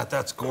 look at that.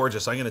 That's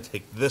gorgeous. I'm going to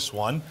take this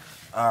one.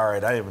 All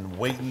right, I have been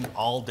waiting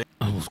all day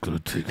I was gonna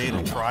take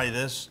to try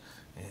this.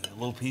 And a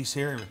little piece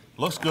here.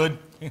 Looks good.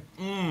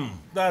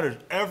 That is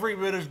every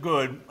bit as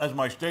good as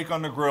my steak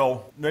on the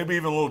grill, maybe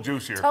even a little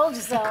juicier. Told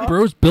you so.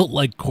 Bro's built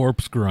like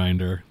corpse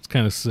grinder. It's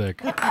kind of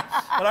sick. But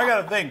I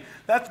got to think,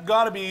 that's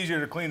got to be easier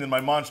to clean than my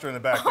monster in the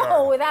backyard.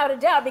 Oh, without a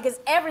doubt, because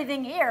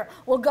everything here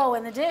will go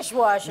in the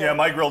dishwasher. Yeah,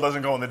 my grill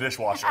doesn't go in the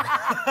dishwasher.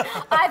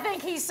 I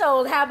think he's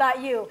sold. How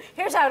about you?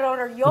 Here's how to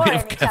order your We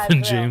have anytime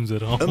Kevin grill. James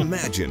at home.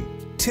 Imagine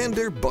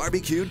tender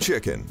barbecued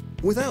chicken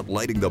without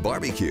lighting the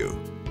barbecue.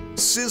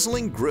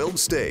 Sizzling grilled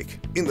steak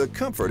in the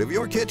comfort of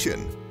your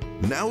kitchen.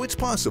 Now it's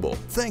possible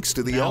thanks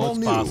to the Now it's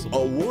all-new,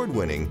 possible.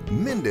 award-winning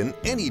Minden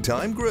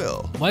Anytime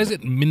Grill. Why is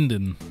it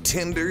Minden?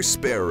 Tender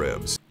spare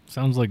ribs,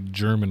 Sounds like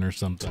German or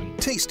something.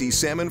 tasty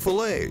salmon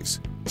fillets,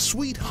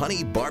 sweet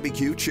honey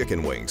barbecue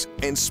chicken wings,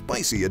 and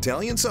spicy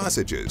Italian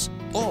sausages,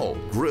 all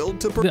grilled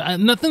to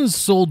Nothing's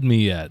sold me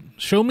yet.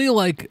 Show me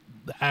like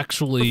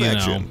actually,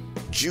 perfection.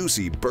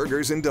 Juicy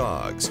burgers and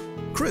dogs,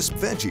 crisp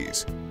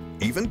veggies,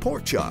 even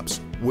pork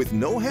chops with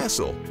no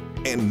hassle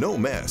and no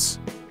mess.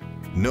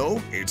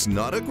 No, it's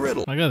not a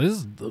griddle. My God,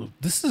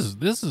 this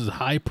is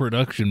high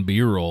production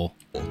B-roll.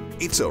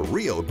 It's a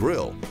real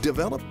grill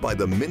developed by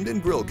the Minden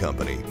Grill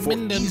Company for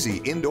Minden.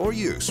 easy indoor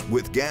use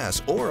with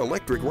gas or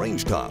electric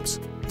range tops.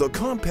 The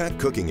compact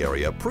cooking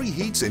area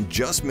preheats in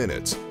just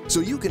minutes,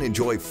 so you can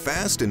enjoy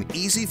fast and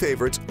easy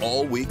favorites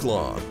all week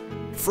long.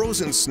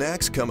 Frozen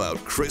snacks come out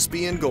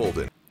crispy and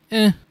golden.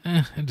 I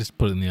just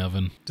put it in the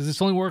oven. Does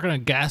this only work on a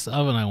gas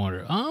oven, I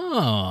wonder?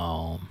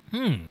 Oh,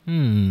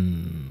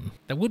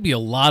 That would be a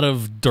lot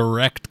of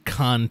direct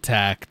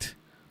contact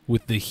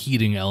with the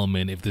heating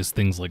element if this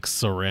thing's like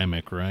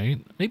ceramic,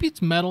 right? Maybe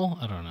it's metal?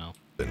 I don't know.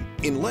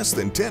 In less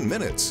than 10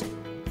 minutes.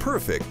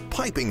 Perfect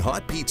piping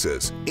hot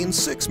pizzas in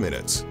 6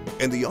 minutes.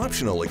 And the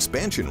optional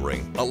expansion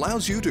ring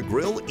allows you to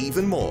grill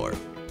even more,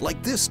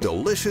 like this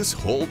delicious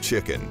whole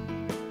chicken.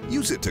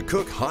 Use it to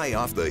cook high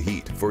off the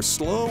heat for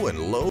slow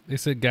and low They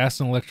said gas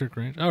and electric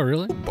range. Oh,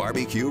 really?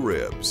 barbecue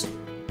ribs.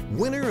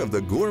 Winner of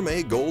the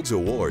Gourmet Golds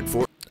Award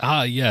for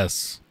Ah,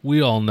 yes.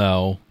 We all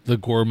know the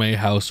Gourmet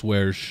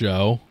Housewares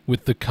show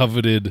with the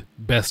coveted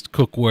Best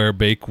Cookware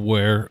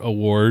Bakeware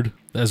Award.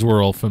 as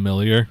we're all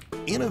familiar.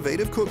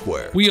 Innovative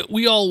cookware.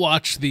 We all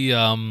watch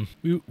the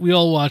we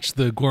all watch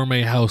the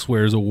Gourmet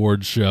Housewares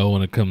Awards show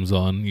when it comes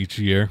on each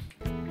year.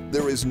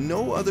 There is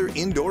no other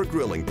indoor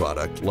grilling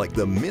product like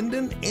the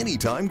Minden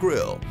Anytime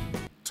Grill.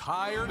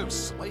 Tired of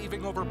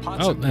slaving over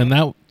pots and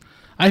that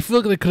I feel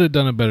like they could have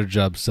done a better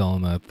job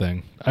selling that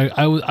thing.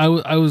 I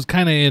was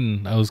kind of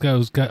in. I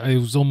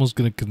was almost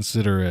gonna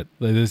consider it.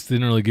 They just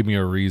didn't really give me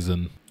a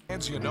reason.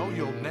 and you know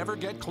you'll never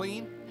get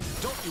clean?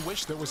 Don't you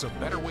wish there was a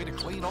better way to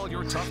clean all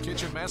your tough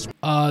kitchen mess?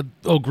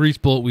 Grease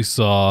Bullet we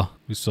saw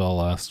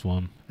last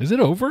one. Is it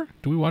over?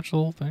 Do we watch the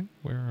whole thing?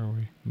 Where are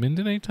we?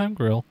 Minden Anytime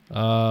Grill.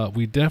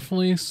 We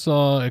definitely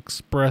saw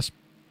Express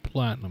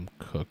Platinum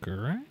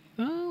Cooker, right?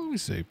 Let me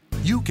see.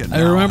 You can. I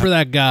remember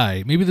that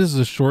guy. Maybe this is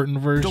a shortened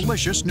version.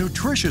 Delicious,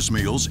 nutritious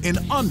meals in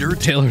under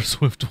Taylor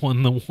Swift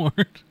won the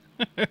award.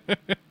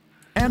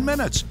 10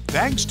 minutes,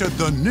 thanks to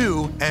the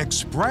new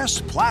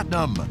Express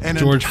Platinum, an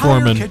George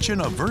entire Foreman.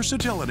 kitchen of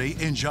versatility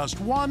in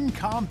just one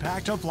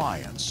compact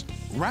appliance.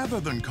 Rather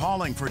than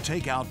calling for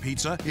takeout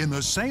pizza in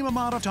the same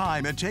amount of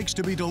time it takes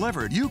to be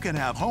delivered, you can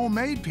have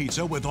homemade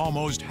pizza with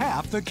almost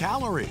half the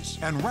calories.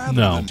 And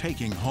rather than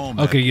taking home...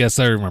 Okay, yes,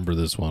 I remember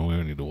this one. We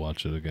don't need to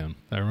watch it again.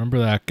 I remember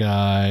that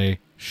guy.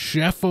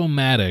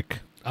 Chef-O-Matic.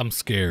 I'm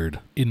scared.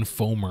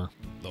 Infomer.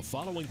 The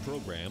following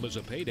program is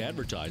a paid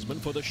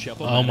advertisement for the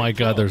Chef-O-Matic Oh my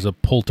god, Pro. there's a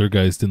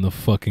poltergeist in the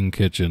fucking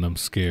kitchen. I'm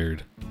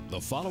scared.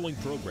 The following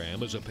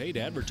program is a paid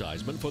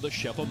advertisement for the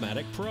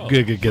Chef-O-Matic Pro.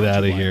 Get out of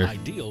Brought to you by here.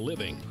 Ideal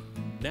Living.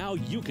 Now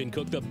you can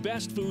cook the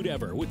best food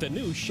ever with the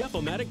new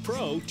Chef-O-Matic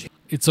Pro.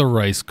 It's a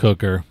rice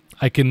cooker.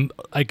 I can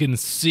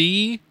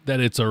see that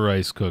it's a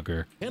rice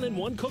cooker.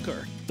 10-in-1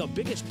 cooker. The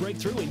biggest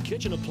breakthrough in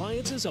kitchen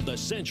appliances of the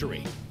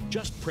century.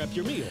 Just prep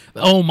your meal.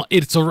 Oh my,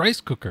 it's a rice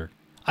cooker.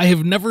 I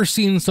have never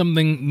seen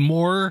something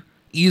more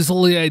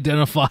easily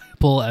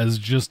identifiable as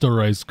just a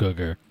rice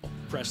cooker.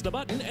 Press the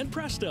button and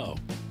presto.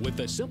 With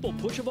the simple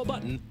push of a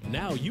button,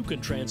 now you can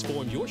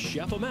transform your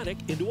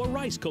Chef-O-Matic into a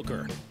rice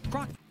cooker.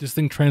 Crock This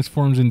thing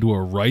transforms into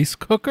a rice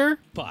cooker?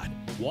 pot,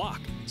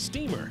 wok,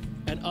 steamer,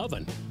 an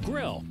oven,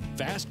 grill,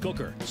 fast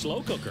cooker,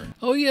 slow cooker.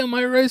 Oh yeah,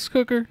 my rice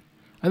cooker.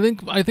 I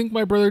think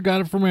my brother got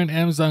it from me on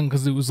Amazon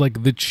because it was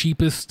like the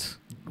cheapest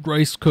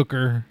rice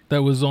cooker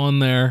that was on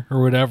there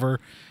or whatever.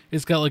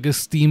 It's got like a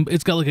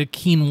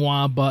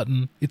quinoa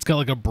button. It's got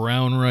like a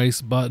brown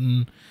rice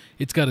button.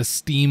 It's got a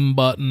steam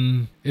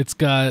button. It's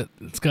got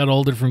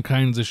all different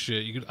kinds of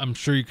shit. I'm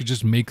sure you could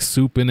just make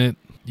soup in it.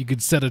 You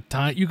could set a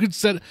time.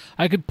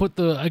 I could put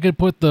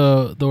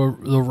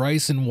the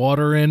rice and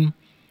water in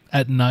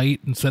at night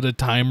and set a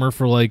timer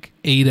for like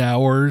 8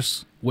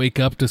 hours. Wake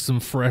up to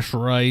some fresh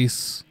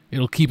rice.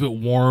 It'll keep it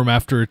warm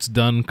after it's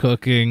done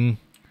cooking.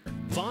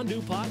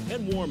 Fondue pot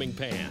and warming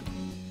pan.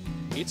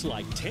 It's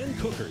like 10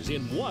 cookers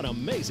in one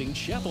amazing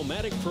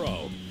Chef-O-Matic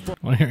Pro for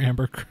Want to hear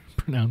Amber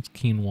pronounce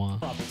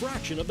quinoa? a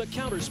fraction of the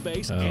counter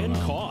space I don't and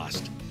know.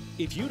 cost.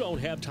 If you don't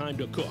have time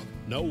to cook,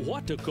 know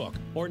what to cook,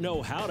 or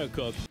know how to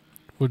cook,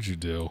 What'd you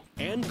do?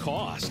 and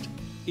cost.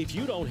 If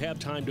you don't have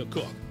time to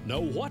cook, know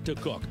what to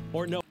cook,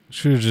 or know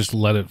Should have just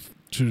let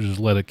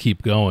it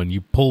keep going. You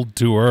pulled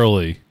too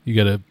early.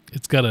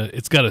 It's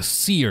gotta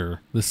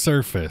sear the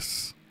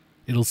surface.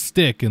 It'll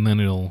stick and then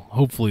it'll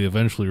hopefully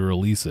eventually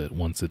release it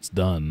once it's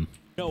done.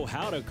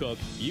 how to cook,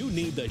 you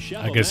need the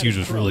Chef-O-Matic I guess you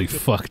just Pro really to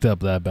fucked up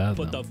that bad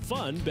put now. the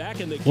fun back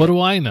in the What do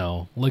I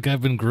know? Like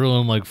I've been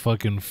grilling like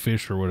fucking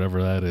fish or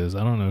whatever that is.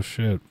 I don't know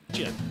shit.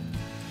 kitchen.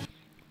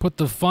 Put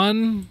the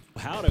fun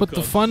How to Put the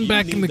cook, fun you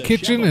back need in the the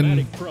kitchen and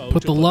Chef-O-Matic Pro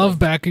put to the love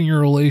back in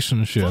your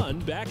relationship. Fun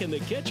back in the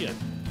kitchen.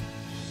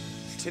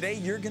 Today,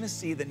 you're going to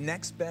see the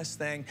next best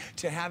thing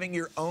to having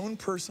your own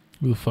personal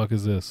Who the fuck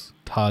is this?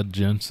 Todd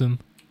Jensen?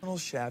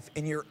 chef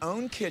in your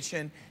own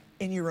kitchen,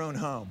 in your own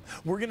home.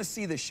 We're going to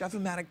see the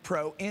Chef-O-Matic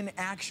Pro in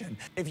action.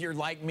 If you're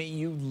like me,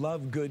 you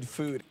love good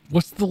food.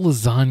 What's the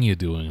lasagna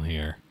doing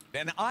here?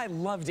 And I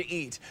love to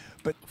eat,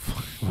 but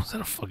Was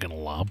that a fucking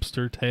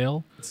lobster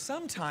tail?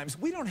 sometimes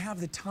we don't have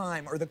the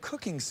time or the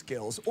cooking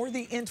skills or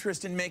the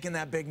interest in making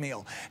that big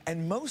meal.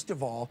 And most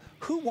of all,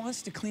 who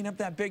wants to clean up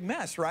that big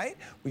mess, right?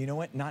 Well, you know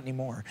what? Not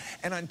anymore.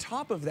 And on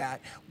top of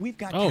that, we've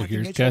got Oh, Cathy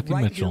here's Mitchell Cathy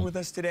right Mitchell. here with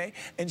us today,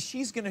 and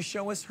she's going to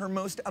show us her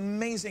most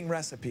amazing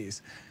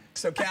recipes.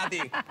 So,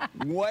 Cathy,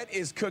 what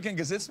is cooking?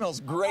 Because it smells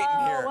great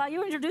in here. While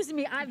you're introducing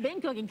me, I've been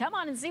cooking. Come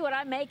on and see what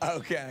I'm making.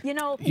 Okay. You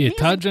know, Yeah, meals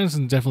Todd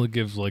Jensen definitely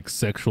gives like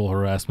sexual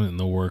harassment in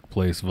the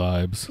workplace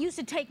vibes. used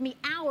to take me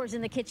hours in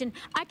the kitchen.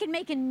 I can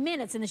make in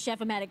minutes in the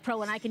Chef-O-Matic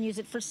Pro, and I can use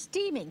it for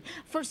steaming,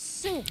 for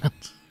soup.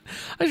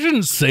 I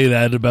shouldn't say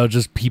that about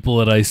just people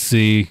that I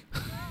see.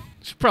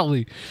 Should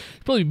probably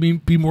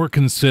be more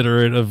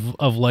considerate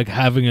of like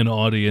having an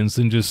audience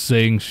and just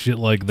saying shit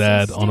like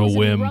that on a Stews and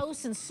whim.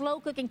 roasts and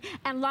slow cooking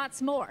and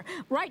lots more.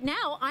 Right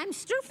now, I'm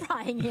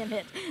stir-frying in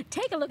it.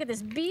 Take a look at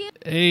this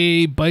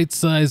Hey, bite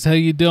size, how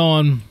you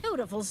doing?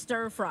 beautiful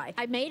stir-fry.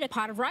 I made a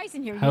pot of rice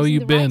in here How using you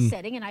the been? rice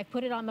setting, and I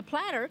put it on the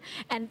platter,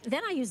 and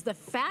then I used the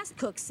fast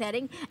cook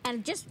setting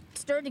and just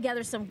stirred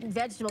together some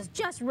vegetables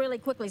just really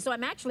quickly. So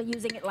I'm actually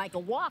using it like a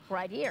wok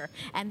right here.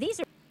 And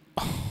these are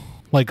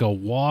Like a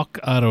wok?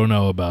 I don't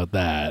know about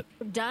that.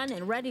 Done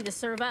and ready to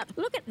serve up.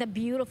 Look at the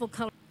beautiful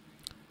color.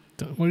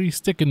 What are you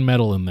sticking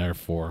metal in there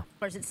for?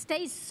 It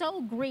stays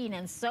so green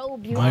and so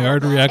beautiful. My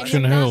art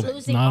reaction, and you're who? not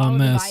losing Not all on of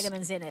the this.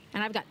 vitamins in it.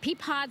 And I've got pea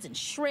pods and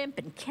shrimp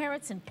and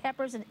carrots and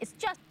peppers, and it's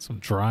just Some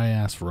dry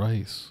ass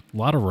rice. A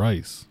lot of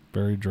rice.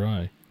 Very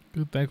dry.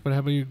 Good, thanks. But how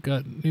about you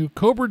got new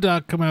Cobra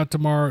Doc come out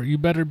tomorrow? You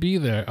better be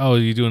there. Oh,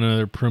 you doing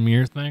another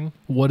premiere thing?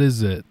 What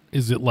is it?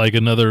 Is it like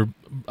another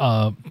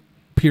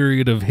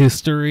period of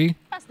history?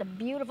 a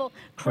beautiful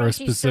or a crunchy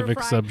specific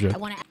stir-fry. subject. I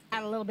want to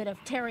add a little bit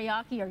of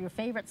teriyaki or your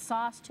favorite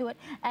sauce to it,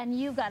 and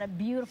you've got a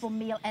beautiful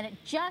meal. And it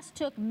just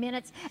took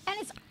minutes, and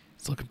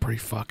It's looking pretty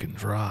fucking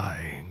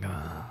dry.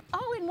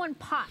 all in one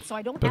pot, so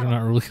I don't Better have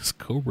not release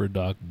Cobra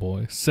Doc,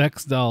 boy.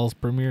 Sex Dolls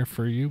premiere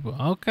for you. But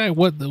okay,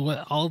 what?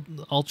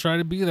 I'll try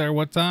to be there.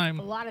 What time?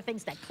 a lot of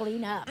things to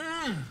clean up.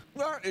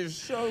 That is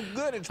so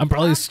good. It's I'm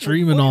probably packed with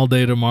streaming flavor. all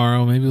day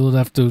tomorrow. Maybe we'll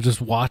have to just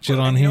watch it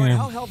on And you know here.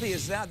 how healthy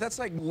is that? That's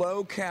like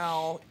low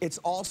cal. It's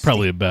all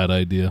Probably a bad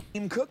idea.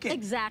 steam cooking.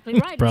 Exactly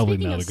right. Probably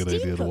And speaking not of a good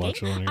steam idea to cooking,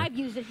 watch it on here. I've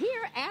used it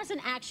here as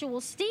an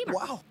actual steamer.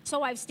 Wow.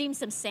 So I've steamed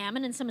some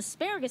salmon and some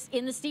asparagus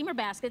in the steamer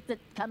basket that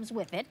comes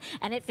with it,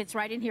 and it fits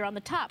right in here on the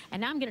top.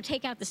 And now I'm going to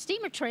take out the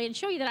steamer tray and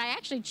show you that I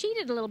actually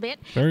cheated a little bit.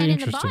 Very and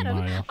interesting, in the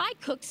bottom, Maya. I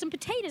cooked some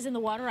potatoes in the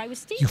water I was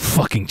steaming. You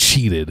fucking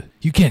cheated.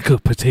 You can't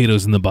cook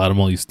potatoes in the bottom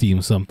while you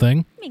steam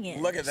something.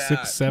 Look at that.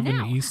 6, 7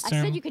 Now, Eastern.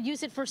 I said you could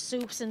use it for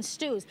soups and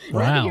stews. Wow.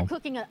 Whether you're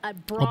cooking a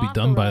broth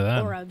done or, by a,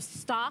 then. or a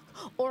stock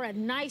or a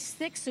nice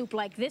thick soup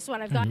like this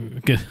one I've got.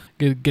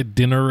 Get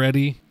dinner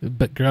ready.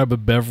 Grab a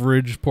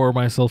beverage. Pour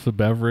myself a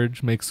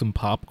beverage. Make some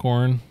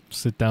popcorn.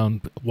 Sit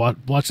down.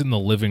 Watch it in the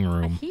living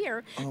room.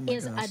 Here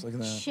is gosh, look at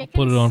a that. chicken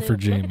I'll put it on soup. for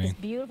Look at Jamie. this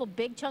beautiful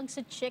big chunks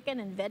of chicken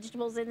and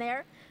vegetables in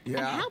there. And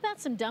Yeah. how about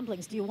some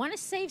dumplings? Do you want to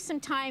save some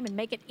time and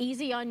make it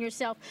easy on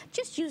yourself?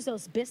 Just use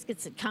those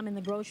biscuits that come in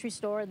the grocery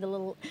store in the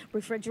little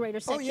refrigerator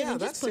section. yeah, and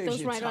that just put saves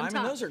those you right on time,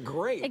 top. and those are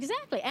great.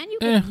 Exactly. And you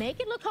can make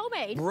it look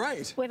homemade.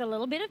 Right. With a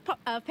little bit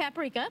of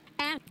paprika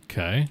and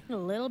Okay. a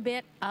little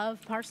bit of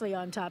parsley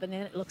on top, and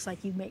then it looks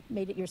like you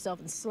made it yourself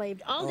and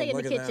slaved all day in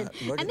the look at kitchen.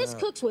 that. Look And at this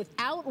that. cooks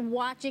without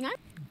watching. I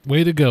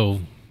Way to go.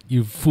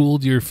 You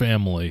fooled your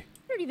family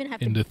don't even have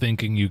to into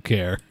thinking you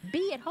care.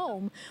 be at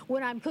home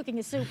when I'm cooking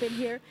a soup in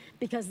here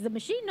because the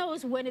machine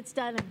knows when it's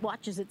done and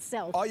watches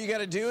itself. All you got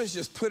to do is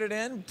just put it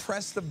in,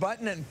 press the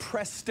button, and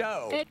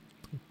presto.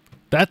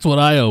 That's what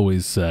I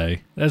always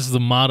say. That's the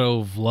motto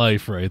of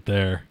life right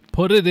there.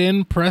 Put it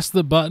in, press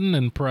the button,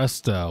 and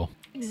presto.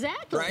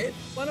 Exactly. Right?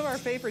 One of our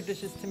favorite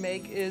dishes to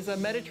make is a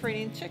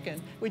Mediterranean chicken.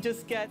 We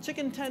just get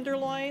chicken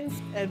tenderloins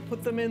and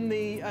put them in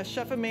the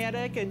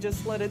chef-o-matic and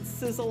just let it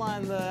sizzle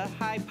on the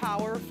high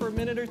power for a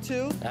minute or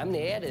two. I'm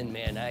the add-in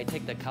man. I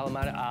take the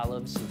Kalamata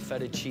olives, some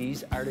feta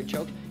cheese,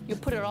 artichoke. You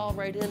put it all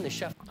right in the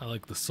chef. I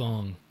like the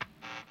song.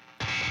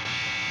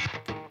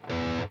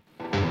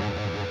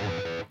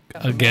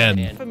 Again.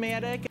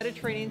 Chef-o-matic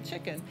Mediterranean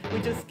chicken. We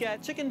just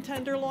get chicken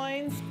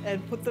tenderloins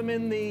and put them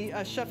in the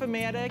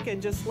chef-o-matic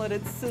and just let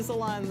it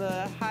sizzle on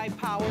the high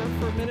power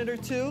for a minute or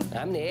two.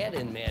 I'm the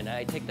add-in man.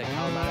 I take the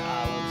Kalamata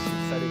olives,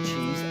 some feta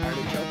cheese,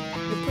 artichoke.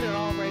 You put it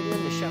all right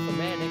in the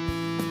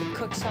chef-o-matic. It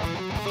cooks up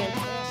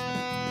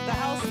fantastic. The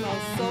house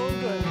smells so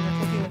good when you're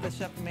cooking with the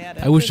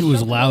chef-o-matic. I wish Just it was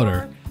shut the louder.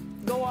 door,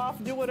 Go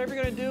off, do whatever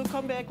you're gonna do,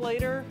 come back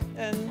later,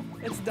 and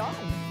it's done.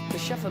 The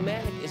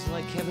chef-o-matic is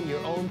like having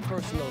your own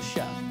personal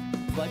chef.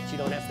 But you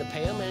don't have to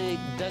pay him, and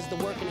he does the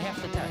work in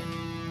half the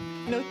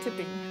time. No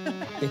tipping.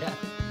 Yeah.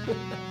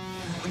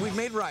 We've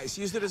made rice.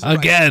 Used it as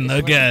Again, rice.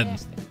 again.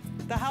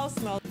 The house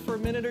smells for a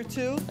minute or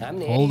two. I'm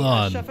the Hold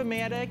on.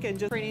 Chef-o-matic and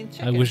just Mediterranean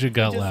chicken. I wish it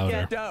got You just louder.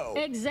 get dough.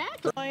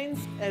 Exactly.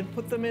 And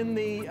put them in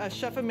the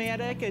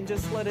chef-o-matic and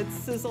just let it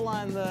sizzle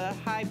on the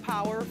high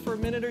power for a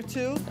minute or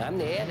two. I'm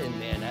the add-in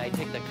man. I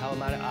take the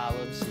Kalamata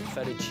olives, some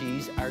feta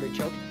cheese,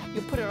 artichoke.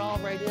 You put it all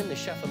right in the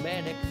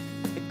chef-o-matic.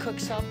 It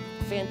cooks up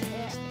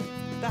fantastic.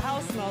 The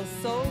house smells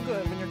so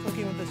good when you're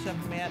cooking with the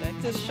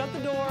chef-o-matic. Just shut the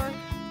door,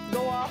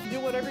 go off, do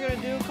whatever you're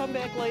gonna do, come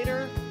back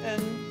later,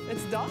 and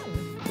it's done.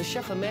 The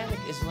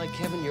chef-o-matic is like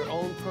having your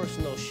own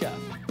personal chef.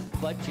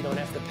 But you don't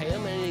have to pay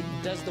him, and he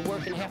does the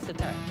work in half the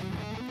time.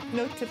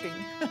 No tipping.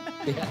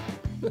 Yeah.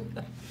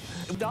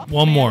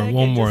 One more, And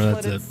one more, just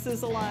that's let it.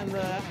 Sizzle on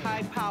the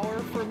high power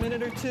for a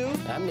minute or two.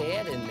 I'm the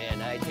add-in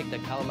man. I take the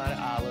Kalamata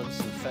olives,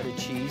 some feta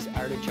cheese,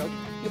 artichoke.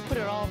 You put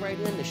it all right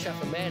in the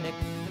chef-o-matic.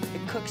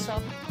 It cooks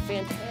up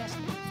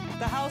fantastic.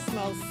 The house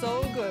smells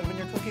so good when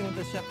you're cooking with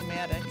the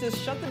chef-o-matic. Just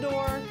shut the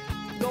door,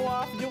 go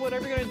off, do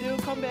whatever you're gonna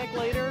do, come back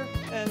later,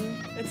 and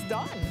it's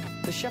done.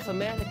 The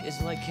chef-o-matic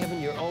is like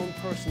having your own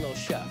personal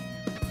chef.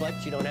 But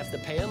you don't have to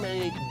pay him,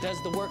 and he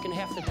does the work in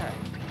half the time.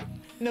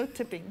 No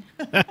tipping.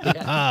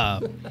 Ah.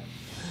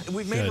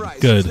 we've made rice.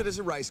 Good. Use it as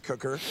a rice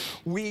cooker.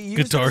 We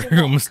use Guitar it as a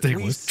Hero wok. mistake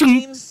We was-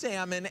 steamed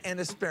salmon and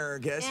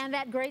asparagus. And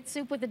that great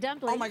soup with the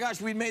dumplings. Oh my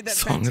gosh, we made that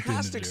Song at the end of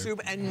fantastic the year.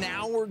 soup, and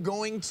now we're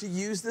going to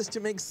use this to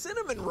make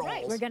cinnamon rolls.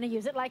 Right, we're going to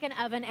use it like an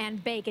oven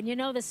and bake. And you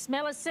know the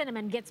smell of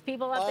cinnamon gets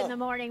people up in the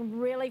morning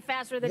really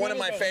faster than One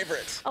anything. of my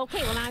favorites.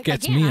 Okay, well now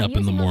Gets again, me I'm up in the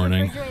using a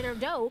morning. refrigerator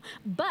dough,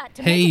 but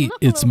to Hey, make it look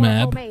it's a little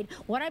more Mab. homemade,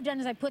 what I've done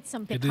is I put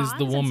some It pecans is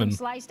the and woman. some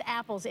sliced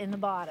apples in the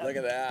bottom. Look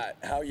at that.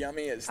 How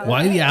yummy is that?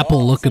 Why the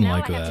apple looking so now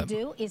like what I have that?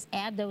 to do is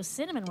add those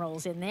cinnamon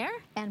rolls in there,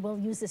 and we'll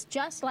use this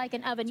just like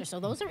an oven. So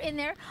those are in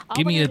there. All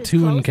Give we're me gonna a do is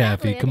tune, close that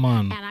Kathy. lid, Come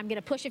on. And I'm going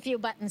to push a few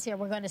buttons here.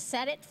 We're going to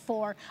set it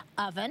for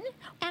oven,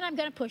 and I'm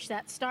going to push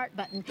that start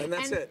button. And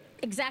that's it.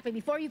 Exactly.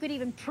 Before you could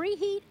even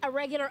preheat a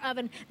regular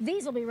oven,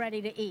 these will be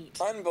ready to eat.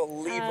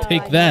 Unbelievable.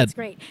 Take Yeah, that, That's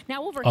great.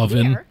 Now over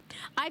oven. here,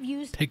 I've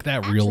used Take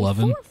that, real actually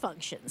oven. 4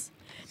 functions.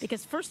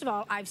 Because first of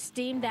all, I've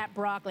steamed that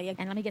broccoli, and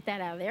let me get that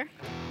out of there.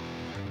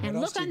 And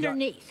What else look do you got?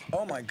 underneath.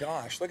 Oh my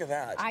gosh, look at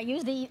that. I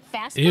use the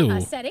fast Ew.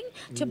 setting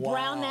to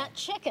brown that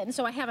chicken,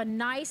 so I have a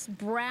nice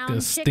brown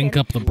Gonna chicken. stink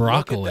up the Look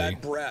broccoli. at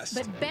that breast.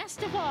 But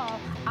best of all,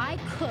 I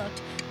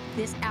cooked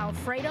this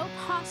Alfredo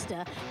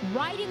pasta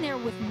right in there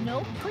with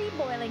no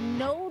pre-boiling,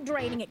 no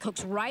draining. It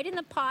cooks right in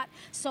the pot,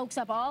 soaks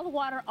up all the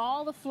water,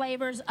 all the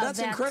flavors of That's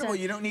that. incredible.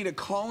 You don't need a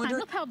colander.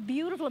 Look how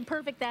beautiful and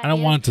perfect that is. I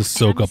don't want it to And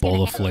soak I'm just up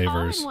all gonna the add it all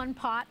flavors. in one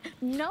pot.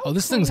 No Oh,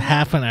 this thing's cleanup,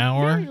 half an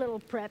hour? Very little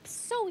prep.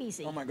 So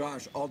easy. Oh my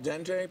gosh, al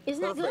dente.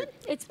 Isn't that good?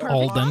 Perfect. It's Our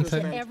perfect. Al dente?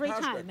 pasta's Every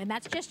fantastic. time. And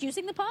that's just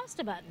using the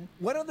pasta button.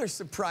 What other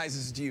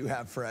surprises do you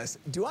have for us?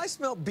 Do I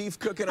smell beef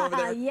cooking over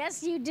there?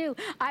 Yes, you do.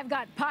 I've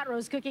got pot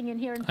roast cooking in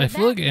here. And I for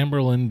feel that- like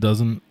Amberlynn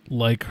doesn't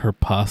like her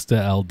pasta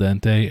al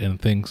dente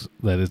and thinks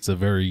that it's a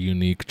very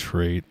unique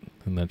trait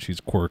and that she's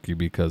quirky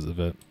because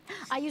of it.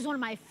 I use one of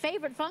my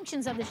favorite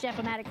functions of the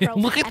Chef-O-Matic Pro,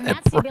 Look at and that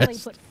that's the ability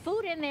to breast. put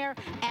food in there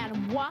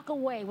and walk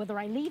away. Whether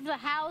I leave the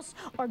house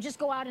or just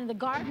go out in the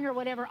garden or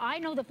whatever, I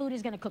know the food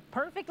is going to cook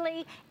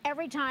perfectly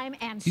every time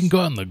and You can go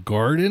out in the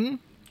garden?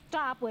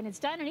 stop when it's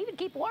done and even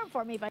keep warm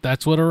for me. If I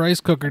That's what a rice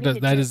cooker need does.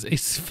 to That check. is,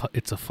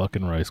 it's a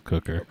fucking rice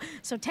cooker.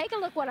 So take a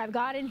look what I've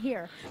got in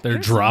here. They're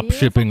Here's some drop beautiful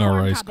shipping a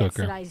corn rice poppets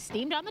cooker. that I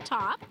steamed on the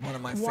top. One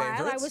of my while I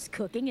favorites. was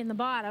cooking in the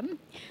bottom.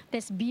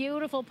 This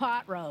beautiful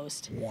pot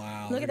roast.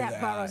 Wow, Look at that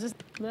pot roast.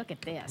 Look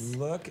at this.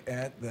 Look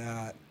at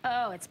that.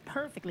 Oh, it's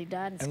perfectly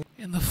done. It's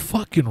In the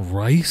fucking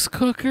rice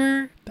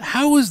cooker?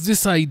 How is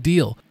this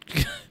ideal?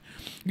 You're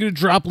gonna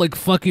drop like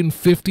fucking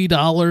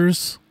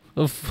 $50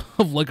 of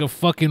like a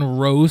fucking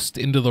roast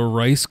into the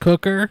rice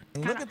cooker?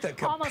 Look at the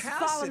almost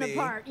falling capacity.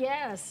 apart,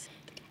 yes.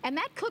 And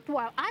that cooked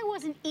while I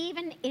wasn't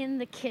even in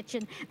the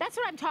kitchen. That's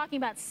what I'm talking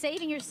about,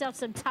 saving yourself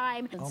some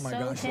time. It's Oh my so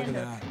gosh, look at tender.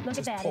 that. Look Just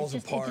at that. pulls It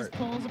just apart.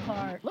 pulls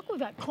apart. Look, we've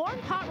got corn,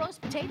 pot roast,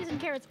 potatoes, and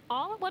carrots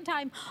all at one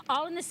time,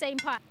 all in the same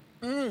pot.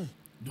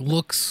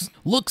 Looks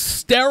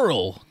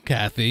sterile,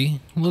 Kathy.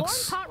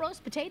 Looks Corn, pot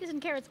roast, potatoes,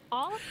 and carrots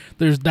all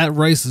there's that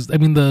rice is I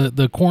mean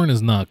the corn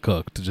is not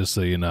cooked, just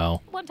so you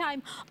know. at one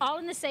time, all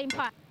in the same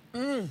pot.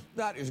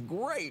 That is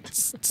great.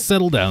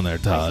 Settle down there,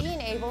 Todd.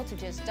 Being able to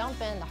just dump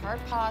in the hard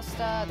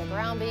pasta, the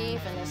ground beef,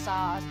 and the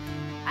sauce,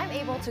 I'm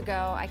able to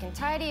go, I can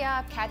tidy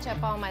up, catch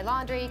up on my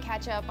laundry,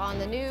 catch up on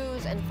the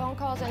news and phone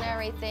calls and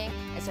everything,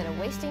 instead of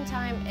wasting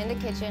time in the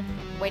kitchen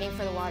waiting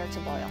for the water to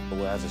boil.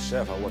 Well, as a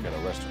chef, I work at a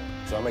restaurant.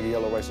 So I make a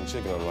yellow rice and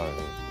chicken on a lot of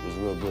things. It was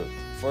real good.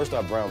 First,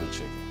 I brown the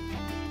chicken.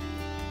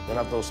 Then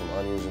I throw some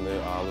onions in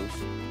there, olives,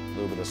 a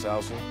little bit of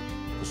salsa,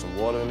 put some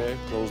water in there,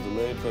 close the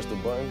lid, press the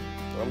button,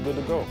 and I'm good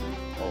to go.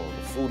 Oh,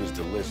 the food is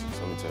delicious,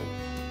 let me tell you.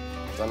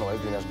 'Cause I know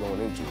everything that's going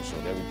into it, so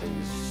everything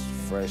is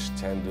fresh,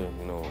 tender,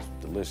 you know, it's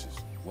delicious.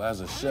 Well, as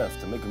a chef,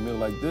 to make a meal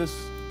like this,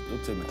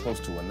 it'll take me close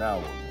to an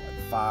hour.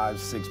 Like 5,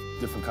 6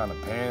 different kind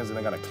of pans, and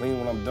I gotta clean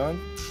when I'm done.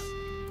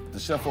 The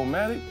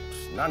Chef-O-Matic,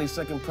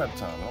 90-second prep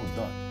time, and I'm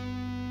done.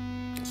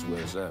 That's where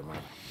it's at, man.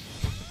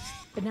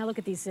 But now look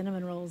at these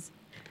cinnamon rolls.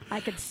 I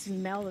could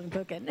smell them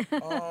cooking.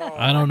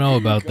 I don't know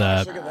about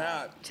Gosh, that. look at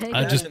that. Take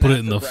I a just look. put it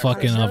in the Aren't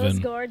fucking Those oven.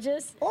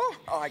 gorgeous. Oh,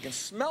 I can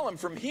smell them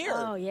from here.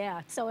 Oh,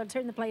 yeah. So I'll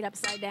turn the plate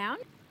upside down.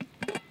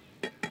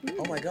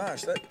 Oh my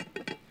gosh, that.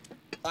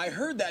 I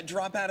heard that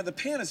drop out of the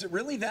pan. Is it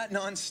really that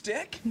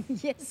non-stick?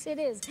 Yes, it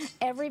is.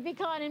 Every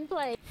pecan in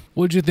plate.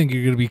 What'd you think?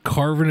 You're gonna be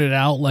carving it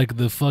out like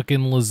the fucking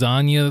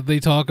lasagna that they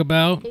talk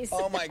about?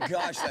 Oh my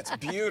gosh, that's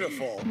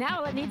beautiful. Now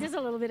all it needs is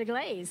a little bit of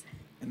glaze.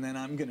 And then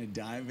I'm gonna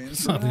dive in.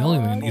 It's not the only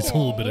thing that needs a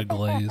little bit of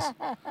glaze.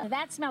 If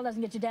that smell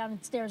doesn't get you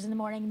downstairs in the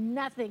morning,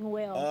 nothing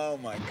will. Oh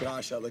my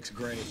gosh, that looks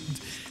great.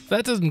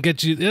 That doesn't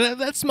get you.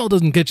 That smell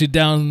doesn't get you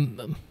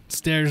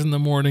downstairs in the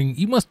morning.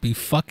 You must be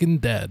fucking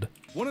dead.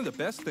 One of the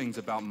best things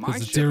about my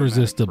 'Cause it's Chef-O-Matic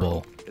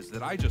irresistible. Pro is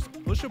that I just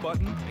push a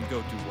button and go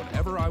do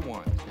whatever I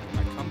want.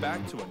 I come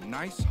back to a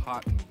nice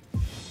hot meal.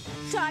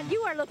 Todd,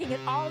 you are looking at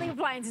all the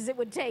appliances it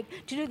would take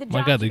to do the job.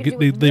 My God, you they could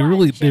do with they one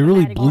really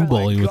Chef-O-Matic blue Pro.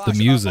 ball you with the Gosh,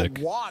 music.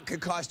 A wok could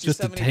cost you Just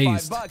a 75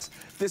 taste. bucks.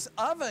 This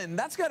oven,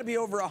 that's got to be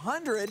over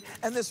 100.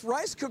 And this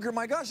rice cooker,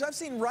 my gosh, I've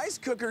seen rice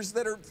cookers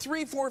that are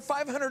 $300, $400,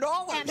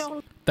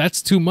 $500.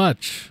 That's too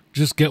much.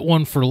 Just get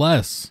one for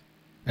less.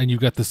 and you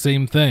got the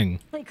same thing.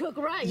 They cook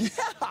rice.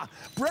 Yeah,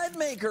 bread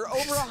maker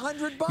over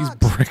 $100. He's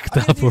bricked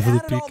up over the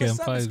pecan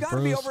pies, It's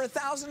gotta be bros. over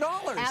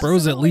 $1,000.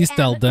 Bro's at least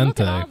al And look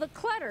at all dente. the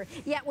clutter.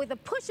 Yet with a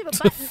push of a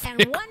button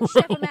and one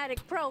Chef-O-Matic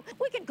Pro,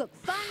 we can cook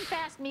fun,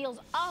 fast meals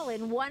all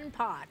in one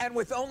pot. And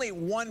with only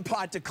one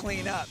pot to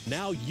clean up.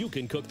 Now you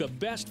can cook the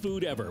best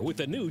food ever with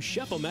the new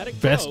Chef-O-Matic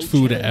Best Pro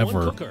food Channel 1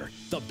 ever. Cooker,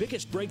 the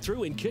biggest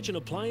breakthrough in kitchen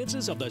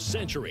appliances of the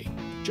century.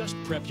 Just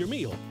prep your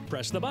meal,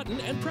 press the button,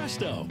 and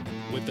presto.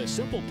 With the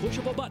simple push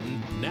of a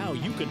button, now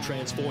you can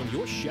transform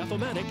your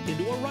Chef-O-Matic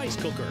into a rice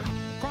cooker,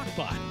 crock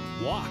pot,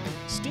 wok,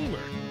 steamer,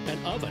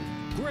 an oven,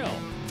 grill,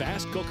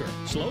 fast cooker,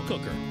 slow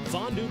cooker,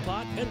 fondue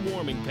pot, and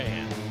warming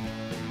pan.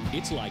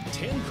 It's like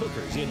 10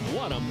 cookers in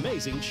one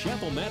amazing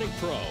Chef-O-Matic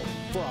Pro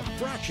for a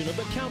fraction of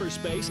the counter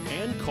space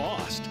and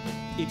cost.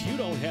 If you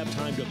don't have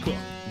time to cook,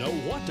 know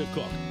what to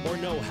cook, or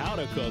know how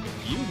to cook,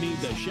 you need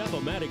the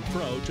Chef-O-Matic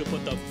Pro to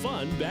put the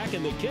fun back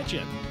in the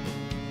kitchen.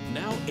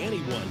 Now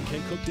anyone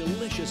can cook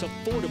delicious,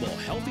 affordable,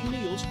 healthy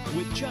meals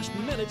with just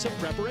minutes of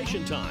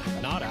preparation time,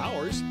 not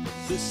hours.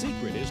 The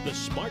secret is the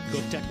Smart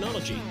Cook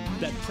technology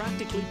that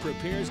practically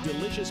prepares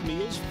delicious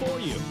meals for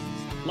you,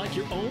 like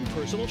your own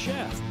personal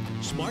chef.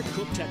 Smart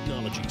Cook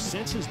technology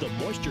senses the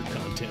moisture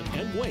content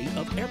and weight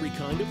of every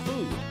kind of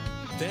food,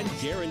 then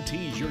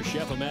guarantees your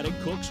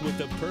Chef-O-Matic cooks with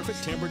the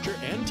perfect temperature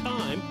and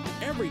time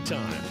every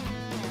time.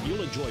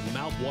 You'll enjoy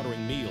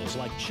mouth-watering meals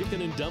like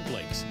chicken and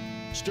dumplings,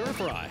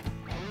 stir-fry,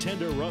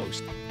 tender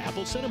roast,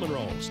 apple cinnamon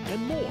rolls,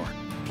 and more.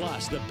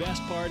 Plus, the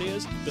best part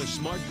is the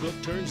Smart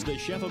Cook turns the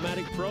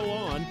Chef-O-Matic Pro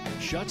on,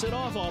 shuts it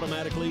off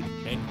automatically,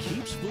 and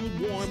keeps food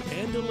warm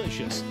and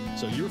delicious,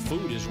 so your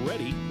food is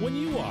ready when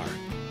you are.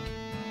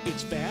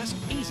 It's fast,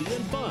 easy,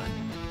 and fun.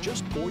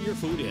 Just pour your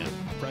food in,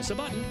 press a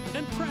button,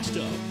 and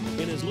presto!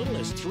 In as little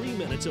as 3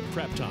 minutes of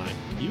prep time,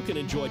 you can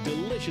enjoy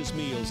delicious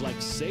meals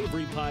like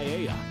savory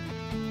paella,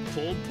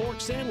 pulled pork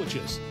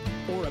sandwiches,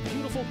 or a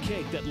beautiful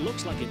cake that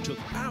looks like it took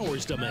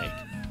hours to make.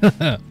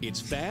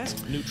 It's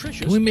fast,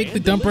 nutritious, Can we make and the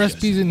dump delicious.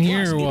 recipes in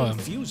here Plus, or it what?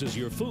 infuses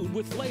your food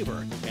with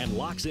flavor and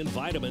locks in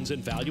vitamins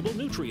and valuable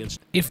nutrients.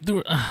 If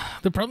the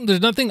problem,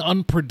 there's nothing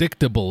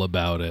unpredictable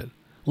about it.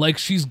 Like,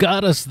 she's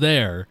got us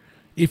there.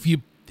 If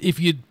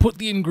you put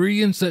the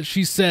ingredients that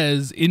she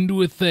says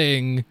into a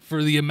thing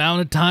for the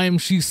amount of time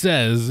she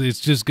says, it's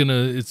just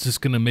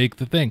gonna make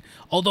the thing.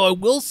 Although I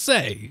will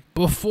say,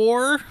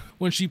 before,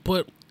 when she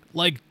put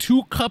like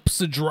 2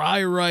 cups of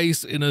dry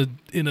rice in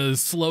a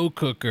slow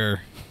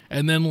cooker,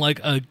 and then like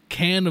a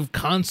can of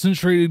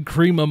concentrated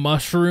cream of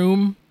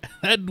mushroom,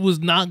 that was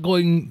not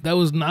going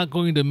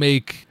to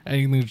make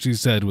anything she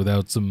said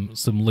without some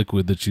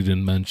liquid that she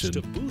didn't mention.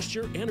 To boost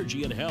your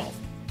energy and health.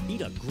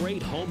 Eat a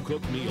great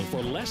home-cooked meal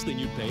for less than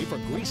you pay for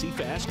greasy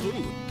fast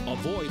food.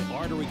 Avoid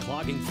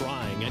artery-clogging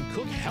frying and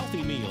cook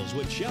healthy meals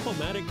with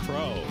Chef-O-Matic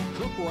Pro.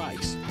 Cook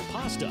rice,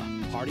 pasta,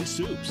 hearty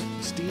soups,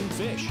 steamed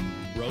fish,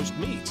 roast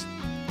meats,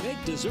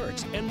 make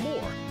desserts, and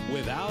more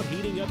without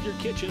heating up your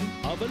kitchen,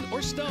 oven,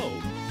 or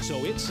stove,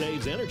 so it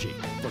saves energy.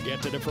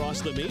 Forget to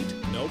defrost the meat?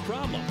 No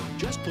problem.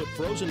 Just put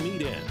frozen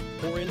meat in.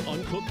 Pour in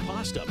uncooked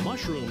pasta,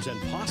 mushrooms,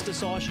 and pasta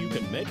sauce you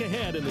can make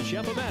ahead in the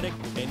Chef-O-Matic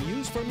and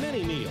use for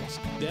many meals.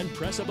 Then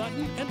press a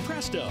button and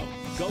presto!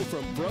 Go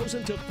from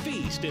frozen to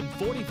feast in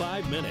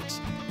 45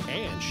 minutes.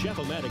 And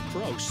Chef-O-Matic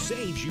Pro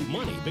saves you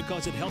money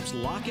because it helps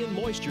lock in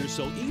moisture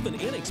so even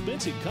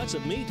inexpensive cuts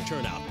of meat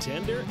turn out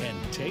tender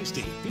and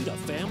tasty. Feed a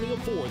family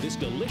of 4 this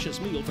delicious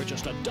meal for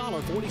just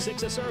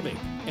 $1.46 a serving.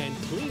 And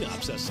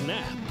cleanup's a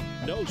snap.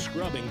 No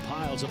scrubbing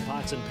piles of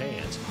pots and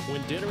pans.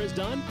 When dinner is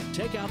done,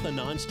 take out the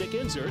non-stick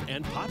insert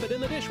and pop it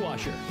in the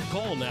dishwasher.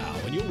 Call now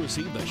and you'll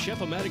receive the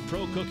Chef-O-Matic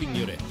Pro cooking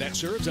unit that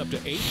serves up to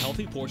 8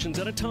 healthy portions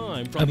at a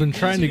time. From I've been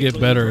trying to get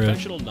better at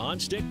professional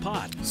non-stick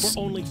pot for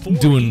only 4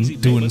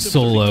 doing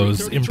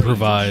solos,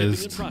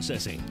 improvised. and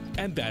processing.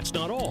 And that's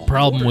not all.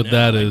 Problem Order with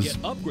now that and is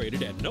get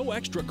upgraded at no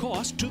extra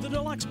cost to the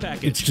deluxe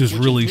package. it's just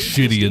which really includes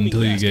a shitty steaming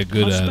until you vest, get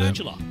good a at it.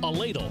 spatula, a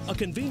ladle, a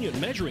convenient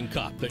measuring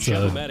cup, the It's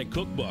Chef-O-Matic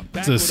cookbook, it's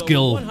packed a with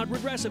skill over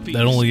 100 recipes,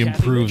 that only Cathy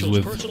improves Mitchell's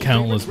with personal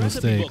countless favorite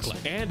recipe mistakes.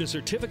 booklet, and a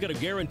certificate of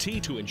guarantee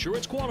to ensure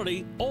its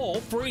quality, all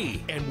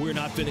free. And we're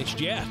not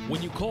finished yet.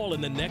 When you call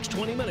in the next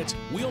 20 minutes,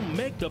 we'll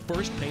make the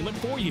first payment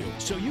for you.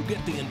 So you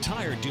get the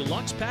entire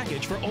deluxe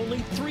package for only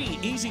 3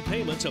 easy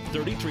payments of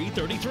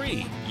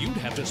 $33.33. You'd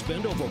have to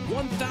spend over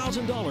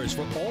 $1,000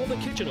 for all the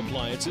kitchen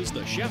appliances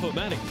the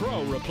Chef-O-Matic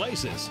Pro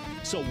replaces.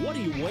 So what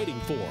are you waiting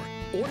for?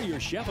 Order your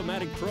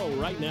Chef-O-Matic Pro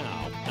right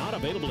now. Not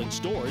available in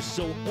stores,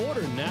 so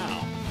order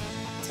now.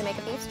 To make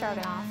a beef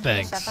stroganoff,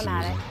 Thanks,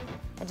 Chef-O-Matic, Susan.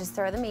 I just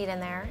throw the meat in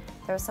there,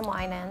 throw some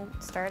wine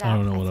in, stir it up. I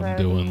don't know what I'm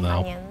throw doing, the though.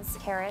 onions,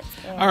 carrots,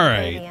 and All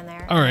right. gravy in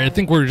there. All right, I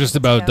think we're just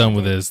about done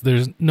with this.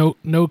 There's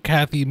no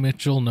Cathy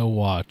Mitchell, no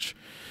watch.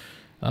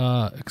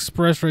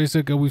 Express Race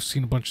Go, we've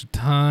seen a bunch of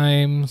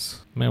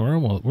times. Man,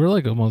 we're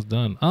like almost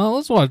done.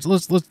 Let's watch.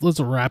 Let's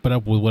wrap it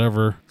up with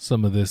whatever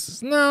some of this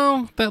is.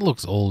 No, that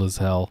looks old as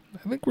hell.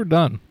 I think we're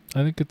done.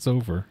 I think it's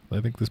over.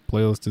 I think this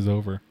playlist is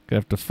over. Gonna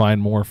have to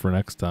find more for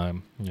next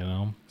time, you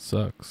know?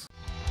 Sucks.